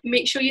budget.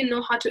 Make sure you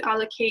know how to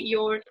allocate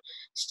your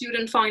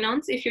student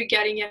finance if you're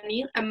getting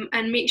any,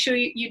 and make sure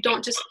you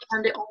don't just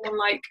spend it all on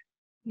like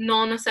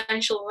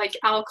non-essential like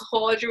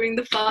alcohol during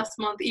the first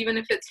month. Even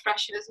if it's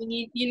freshers, you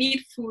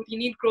need food, you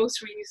need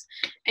groceries,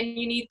 and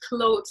you need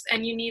clothes,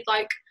 and you need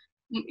like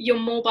your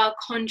mobile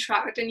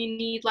contract, and you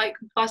need like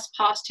bus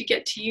pass to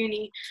get to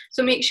uni.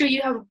 So make sure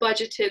you have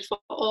budgeted for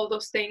all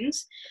those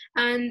things.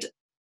 And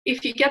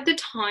if you get the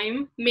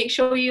time, make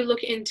sure you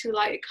look into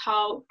like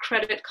how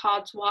credit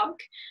cards work,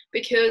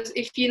 because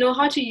if you know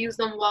how to use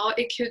them well,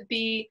 it could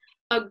be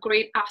a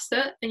great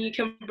asset and you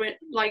can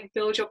like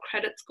build your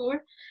credit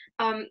score.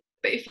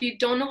 But if you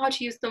don't know how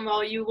to use them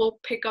well, you will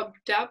pick up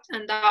debt,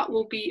 and that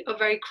will be a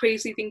very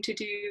crazy thing to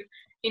do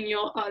in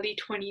your early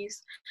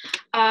 20s.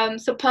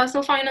 So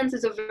personal finance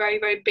is a very,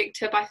 very big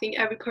tip I think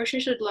every person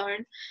should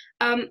learn.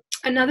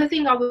 Another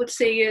thing I would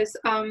say is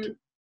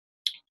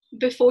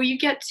before you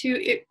get to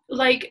it,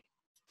 like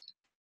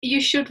you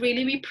should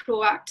really be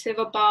proactive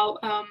about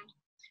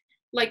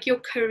like your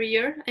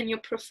career and your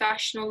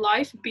professional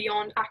life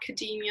beyond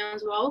academia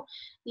as well.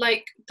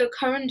 Like the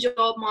current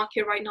job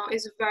market right now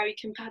is very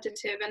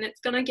competitive, and it's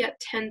gonna get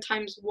 10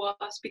 times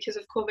worse because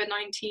of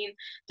COVID-19.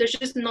 There's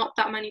just not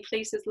that many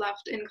places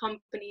left in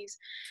companies.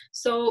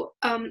 So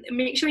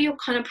make sure you're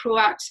kind of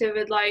proactive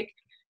with like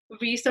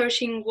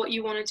researching what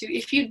you want to do.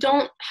 If you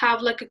don't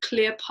have like a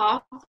clear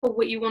path for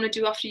what you want to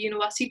do after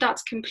university,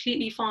 that's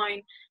completely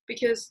fine,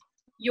 because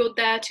you're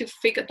there to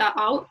figure that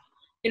out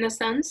in a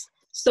sense.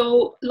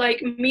 So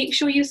like make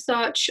sure you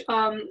search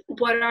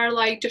what are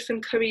like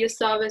different career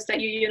service that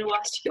your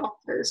university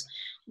offers,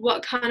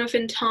 what kind of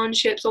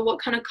internships or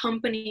what kind of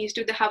companies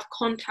do they have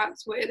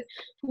contacts with,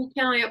 who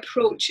can I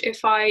approach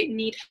if I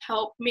need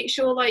help. Make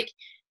sure like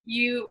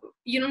you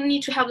don't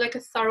need to have like a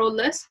thorough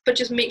list, but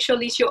just make sure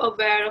at least you're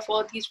aware of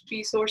all these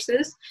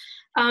resources.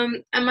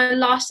 And my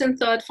last and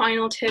third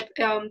final tip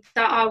that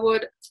I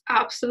would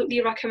absolutely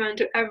recommend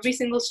to every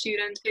single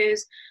student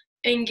is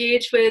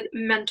engage with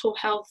mental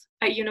health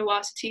at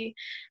university.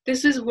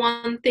 This is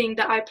one thing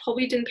that I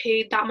probably didn't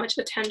pay that much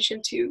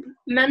attention to.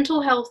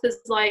 Mental health is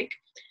like,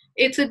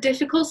 it's a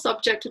difficult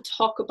subject to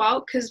talk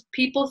about because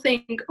people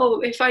think, oh,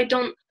 if I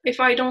don't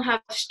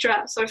have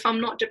stress or if I'm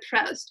not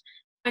depressed,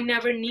 I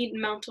never need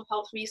mental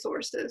health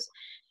resources.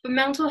 But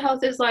mental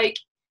health is like,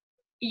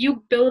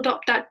 you build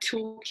up that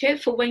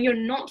toolkit for when you're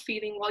not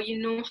feeling well,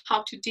 you know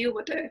how to deal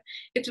with it.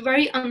 It's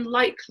very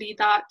unlikely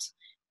that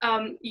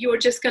you're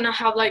just gonna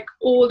have like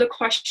all the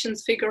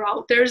questions figured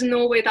out. There's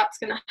no way that's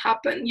gonna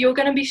happen. You're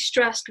gonna be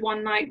stressed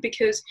one night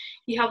because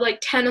you have like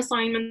 10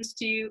 assignments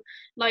due,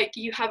 like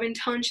you have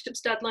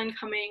internships deadline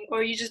coming,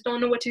 or you just don't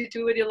know what to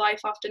do with your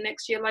life after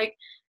next year, like,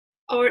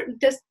 or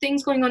there's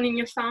things going on in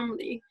your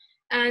family,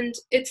 and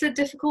it's a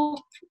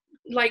difficult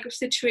like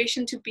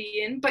situation to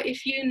be in. But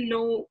if you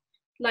know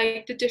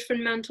like the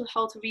different mental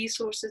health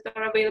resources that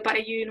are available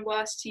at your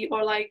university,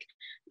 or like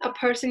a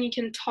person you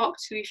can talk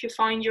to if you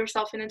find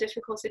yourself in a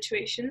difficult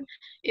situation,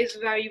 is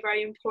very,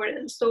 very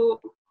important.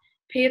 So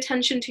pay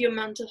attention to your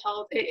mental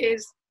health. It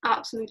is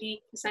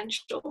absolutely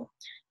essential.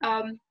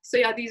 So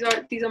yeah, these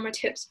are my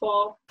tips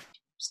for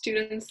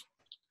students.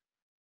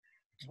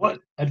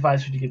 What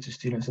advice would you give to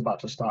students about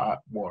to start at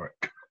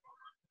Warwick?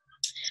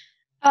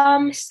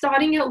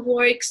 Starting at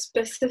Warwick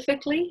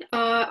specifically,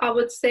 I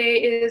would say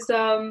is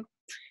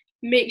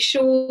make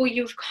sure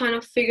you've kind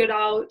of figured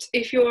out,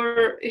 if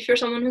you're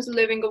someone who's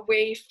living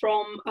away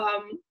from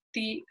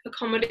the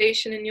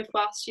accommodation in your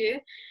first year,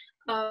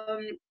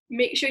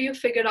 make sure you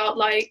figured out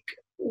like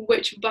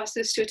which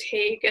buses to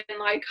take and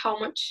like how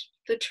much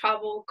the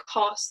travel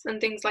costs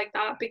and things like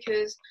that,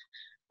 because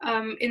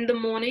in the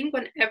morning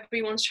when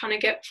everyone's trying to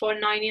get for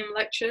 9 a.m.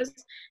 lectures,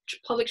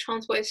 public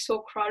transport is so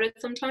crowded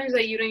sometimes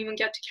that you don't even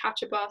get to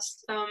catch a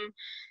bus.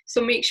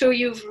 So make sure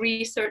you've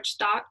researched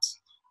that.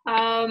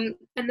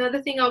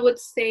 Another thing I would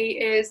say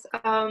is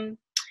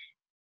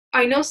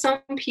I know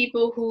some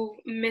people who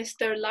missed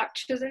their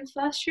lectures in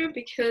first year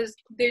because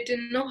they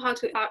didn't know how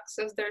to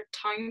access their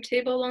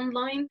timetable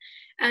online,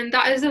 and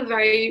that is a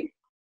very,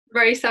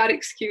 very sad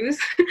excuse.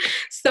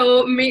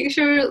 So make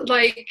sure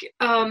like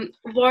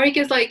Warwick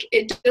is like,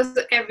 it does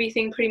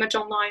everything pretty much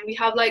online. We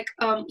have like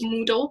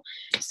Moodle,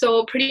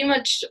 so pretty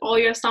much all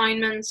your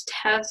assignments,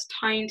 tests,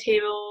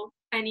 timetable,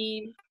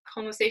 any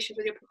conversation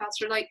with your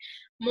professor, like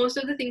most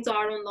of the things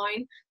are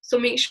online. So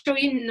make sure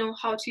you know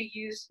how to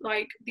use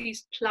like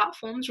these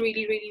platforms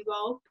really, really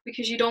well,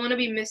 because you don't want to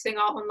be missing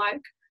out on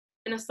like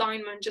an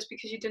assignment just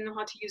because you didn't know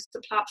how to use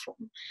the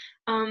platform.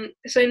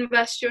 So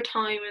invest your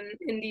time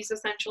in these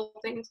essential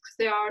things because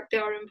they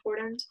are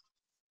important.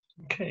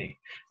 Okay.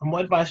 And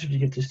what advice would you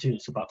give to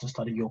students about to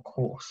study your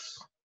course?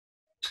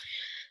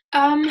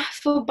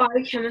 For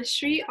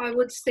biochemistry, I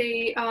would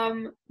say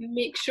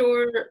make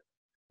sure,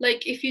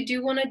 like, if you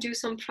do want to do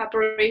some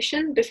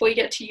preparation before you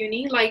get to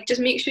uni, like,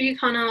 just make sure you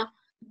kind of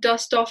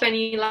dust off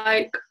any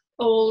like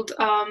old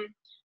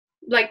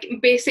like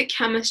basic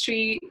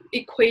chemistry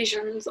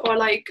equations or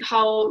like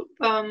how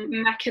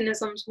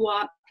mechanisms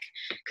work,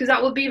 because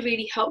that would be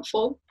really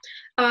helpful.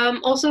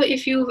 Also,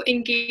 if you've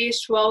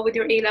engaged well with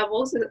your A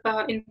levels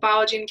in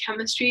biology and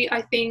chemistry,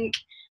 I think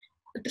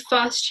the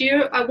first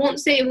year, I won't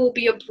say it will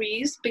be a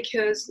breeze,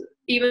 because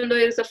even though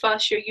it is the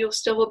first year, you'll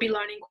still will be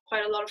learning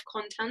quite a lot of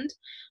content.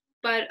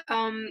 But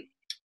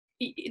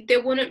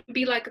there wouldn't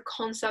be like a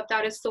concept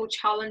that is so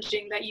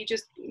challenging that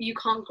you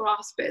can't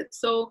grasp it.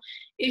 So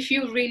if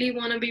you really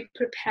want to be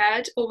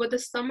prepared over the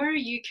summer,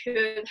 you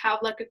could have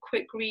like a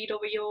quick read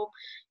over your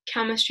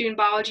chemistry and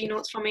biology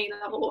notes from A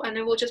level, and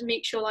it will just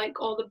make sure like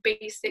all the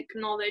basic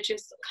knowledge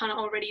is kind of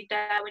already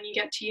there when you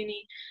get to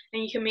uni,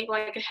 and you can make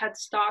like a head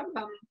start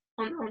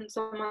on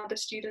some other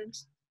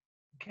students.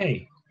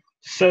 Okay.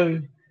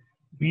 So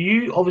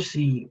you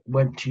obviously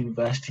went to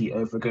university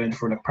over going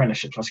for an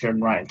apprenticeship, plus going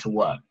right into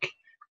work.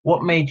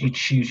 What made you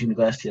choose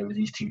university over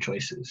these two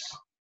choices?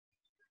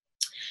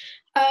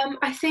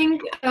 I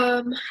think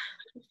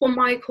for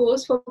my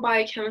course for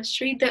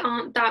biochemistry, there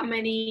aren't that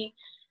many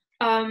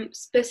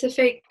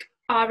specific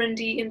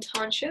R&D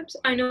internships.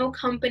 I know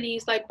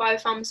companies like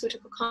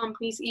biopharmaceutical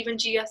companies, even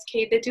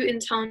GSK, they do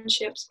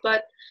internships,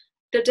 but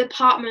the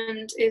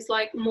department is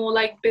like more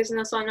like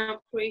business and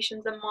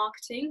operations and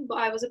marketing. But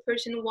I was a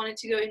person who wanted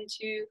to go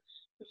into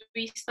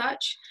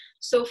research,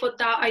 so for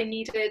that I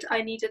needed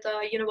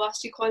a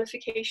university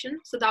qualification,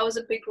 so that was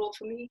a big role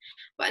for me.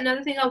 But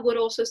another thing I would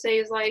also say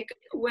is, like,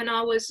 when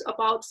I was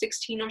about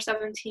 16 or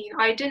 17,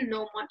 I didn't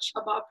know much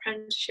about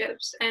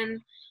apprenticeships, and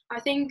I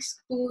think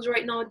schools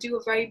right now do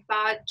a very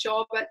bad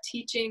job at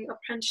teaching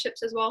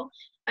apprenticeships as well.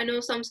 I know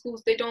some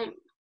schools, they don't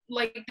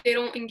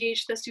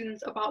engage the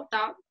students about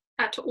that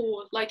at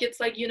all. Like, it's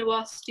like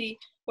university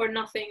or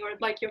nothing, or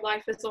like your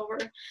life is over.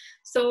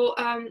 So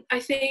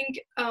I think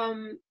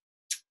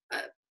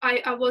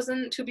I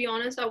wasn't, to be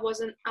honest, I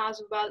wasn't as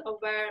well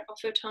aware of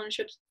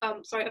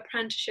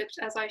apprenticeships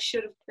as I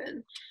should have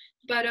been.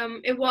 But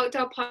it worked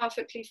out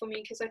perfectly for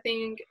me, because I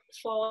think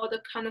for the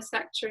kind of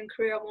sector and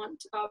career I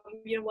want,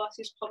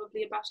 university is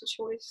probably a better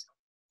choice.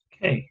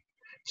 Okay.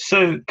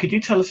 So could you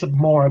tell us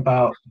more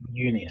about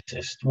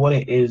UniAssist, what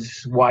it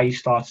is, why you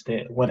started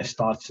it, when it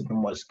started,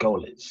 and what its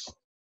goal is?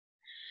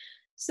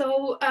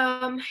 So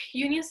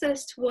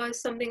UniAssist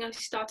was something I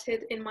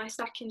started in my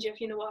second year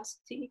of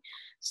university.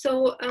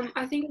 So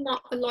I think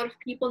not a lot of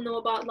people know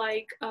about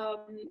like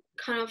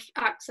kind of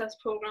access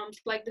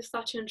programs like the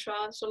Such and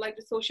Trust or like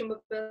the Social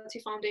Mobility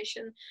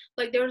Foundation.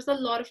 Like, there's a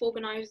lot of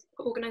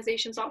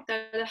organizations out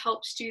there that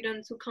help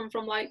students who come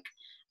from like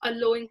a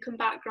low income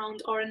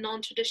background or a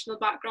non-traditional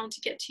background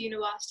to get to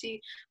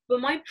university. But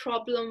my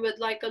problem with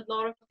like a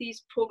lot of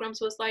these programs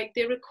was like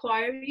they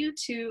require you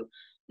to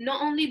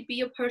not only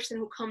be a person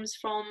who comes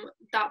from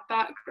that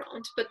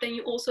background, but then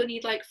you also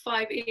need like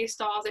 5 A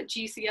stars at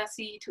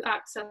GCSE to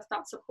access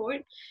that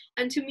support.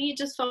 And to me, it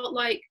just felt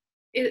like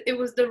it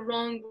was the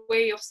wrong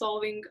way of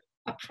solving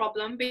a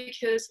problem,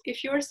 because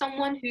if you're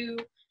someone who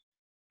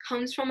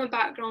comes from a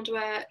background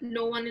where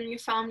no one in your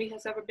family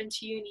has ever been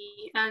to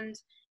uni, and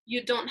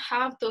you don't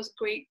have those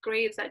great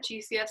grades at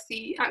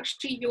GCSE,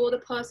 actually you're the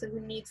person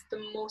who needs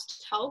the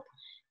most help,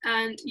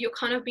 and you're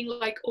kind of being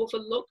like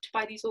overlooked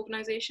by these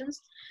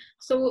organizations.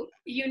 So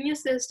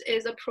UniAssist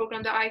is a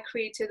program that I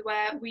created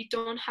where we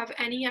don't have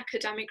any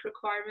academic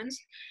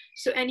requirements.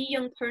 So any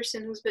young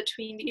person who's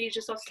between the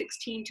ages of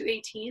 16 to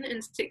 18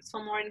 in sixth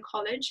form or in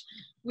college,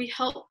 we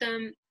help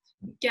them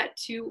get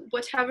to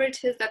whatever it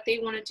is that they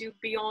want to do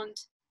beyond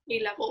A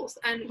levels.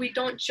 And we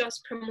don't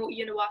just promote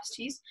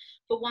universities,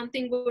 but one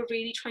thing we're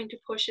really trying to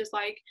push is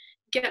like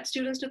get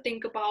students to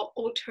think about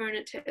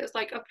alternatives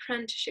like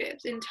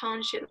apprenticeships,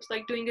 internships,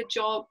 like doing a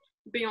job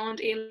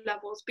beyond A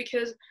levels,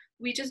 because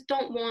we just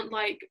don't want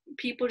like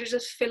people to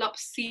just fill up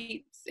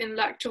seats in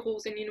lecture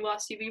halls in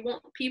university. We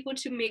want people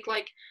to make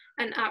like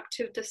an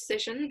active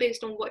decision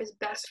based on what is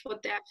best for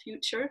their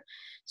future.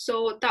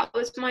 So that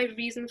was my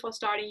reason for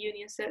starting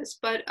UniAssist.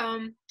 But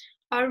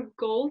our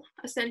goal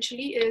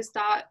essentially is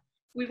that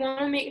we want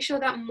to make sure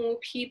that more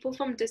people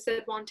from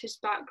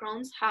disadvantaged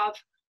backgrounds have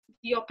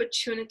the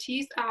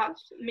opportunities as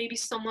maybe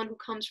someone who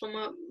comes from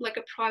a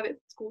private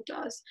school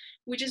does.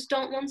 We just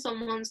don't want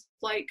someone's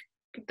like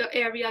the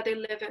area they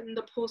live in,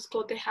 the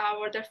postcode they have,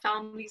 or their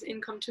family's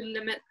income to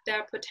limit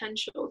their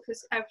potential,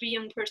 because every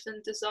young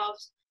person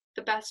deserves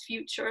the best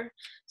future.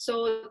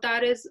 So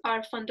that is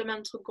our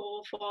fundamental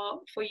goal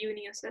for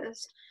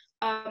UniAssist.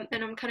 And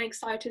I'm kind of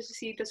excited to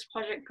see this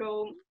project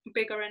grow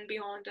bigger and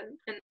beyond,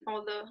 and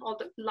all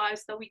the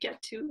lives that we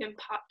get to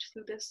impact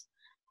through this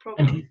And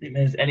do program. you think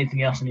there's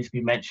anything else that needs to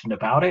be mentioned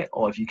about it,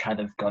 or have you kind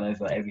of gone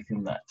over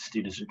everything that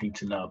students would need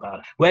to know about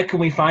it? Where can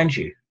we find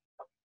you?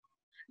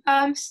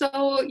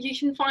 So you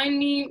can find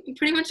me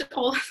pretty much at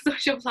all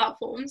social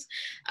platforms,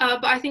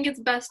 but I think it's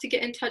best to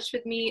get in touch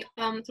with me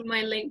through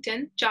my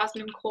LinkedIn,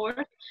 Jasmine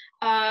Core.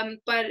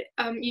 But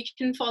you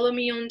can follow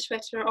me on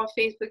Twitter or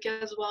Facebook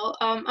as well.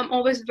 I'm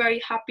always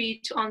very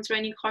happy to answer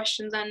any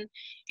questions and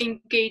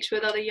engage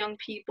with other young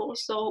people.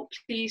 So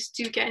please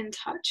do get in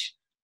touch.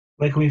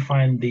 Where can we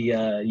find the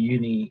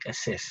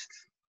UniAssist?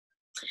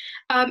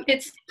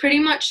 It's pretty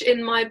much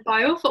in my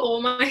bio for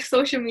all my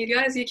social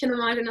media, as you can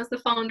imagine, as the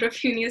founder of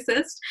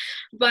UniAssist.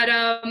 But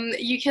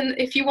you can,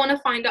 if you want to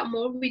find out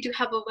more, we do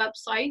have a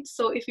website.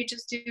 So if you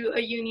just do a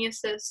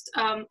UniAssist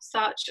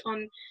search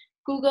on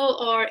Google,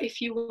 or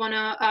if you want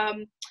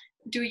to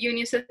do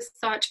UniAssist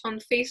search on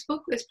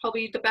Facebook, is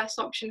probably the best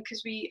option,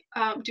 because we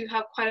do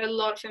have quite a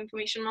lot of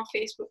information on our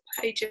Facebook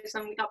pages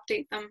and we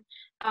update them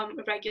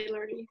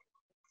regularly.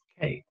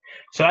 Okay,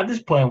 so at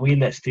this point, we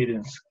let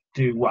students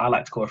do what I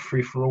like to call a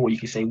free for all, where you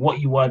can say what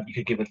you want, you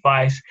could give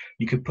advice,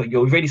 you could put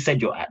your, you've already said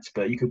your acts,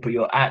 but you could put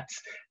your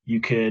acts, you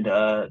could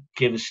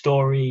give a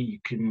story, you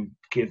can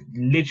give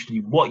literally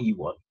what you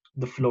want.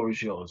 The floor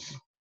is yours.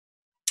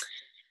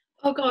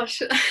 Oh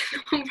gosh,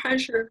 no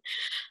pressure.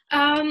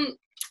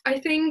 I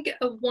think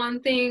one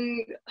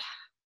thing,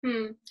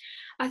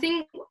 I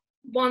think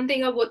one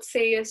thing I would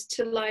say is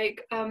to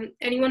like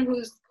anyone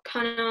who's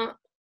kind of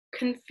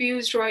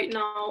confused right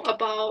now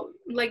about,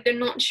 like, they're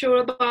not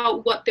sure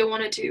about what they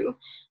want to do.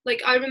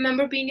 Like, I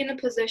remember being in a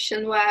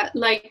position where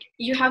like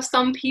you have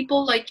some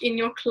people like in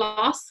your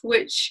class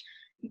which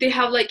they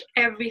have like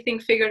everything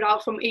figured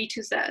out from A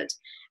to Z,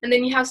 and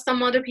then you have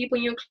some other people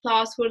in your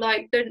class who are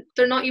like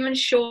they're not even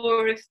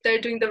sure if they're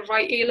doing the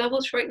right A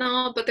levels right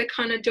now, but they're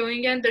kind of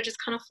doing it, they're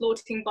just kind of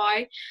floating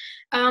by.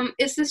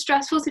 It's a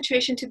stressful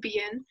situation to be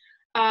in.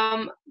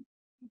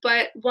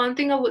 But one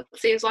thing I would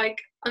say is like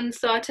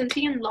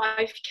uncertainty in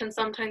life can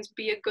sometimes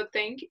be a good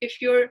thing.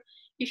 If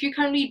you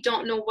currently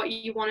don't know what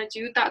you want to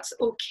do, that's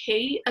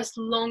okay, as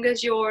long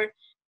as you're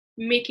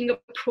making a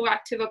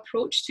proactive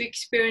approach to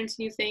experience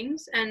new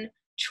things and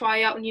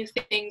try out new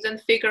things and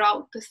figure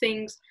out the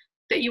things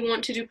that you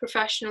want to do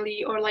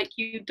professionally or like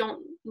you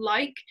don't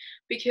like,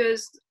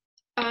 because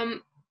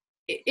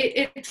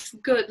it's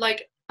good.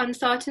 Like,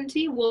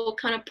 uncertainty will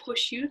kind of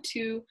push you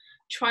to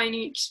try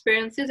new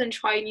experiences and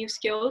try new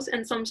skills,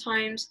 and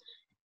sometimes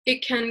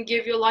it can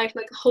give your life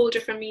like a whole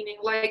different meaning.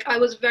 Like, I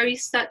was very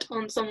set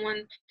on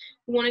someone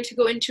who wanted to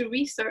go into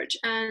research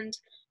and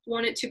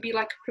wanted to be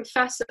like a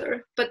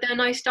professor, but then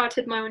I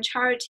started my own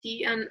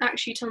charity, and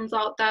actually turns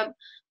out that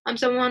I'm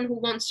someone who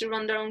wants to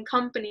run their own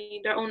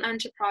company, their own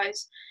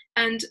enterprise,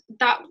 and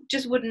that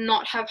just would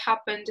not have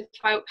happened if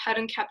I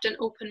hadn't kept an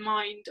open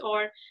mind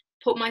or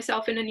put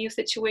myself in a new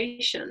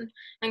situation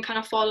and kind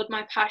of followed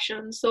my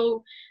passion.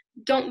 So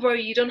don't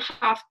worry, you don't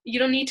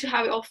need to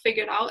have it all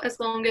figured out. As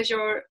long as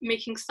you're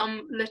making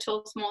some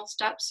little small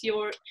steps,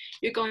 you're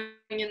going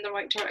in the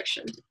right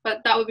direction.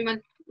 But that would be my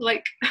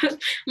like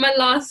my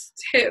last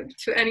tip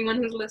to anyone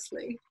who's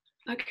listening.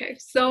 Okay,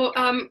 so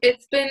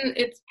it's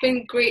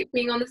been great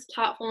being on this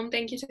platform.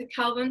 Thank you to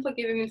Calvin for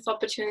giving me this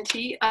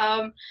opportunity.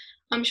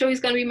 I'm sure he's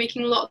going to be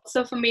making lots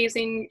of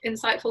amazing,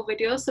 insightful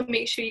videos. So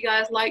make sure you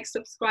guys like,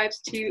 subscribe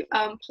to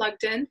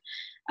Plugged In,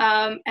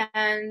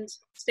 and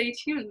stay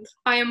tuned.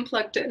 I am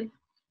Plugged In.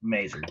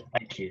 Amazing.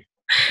 Thank you.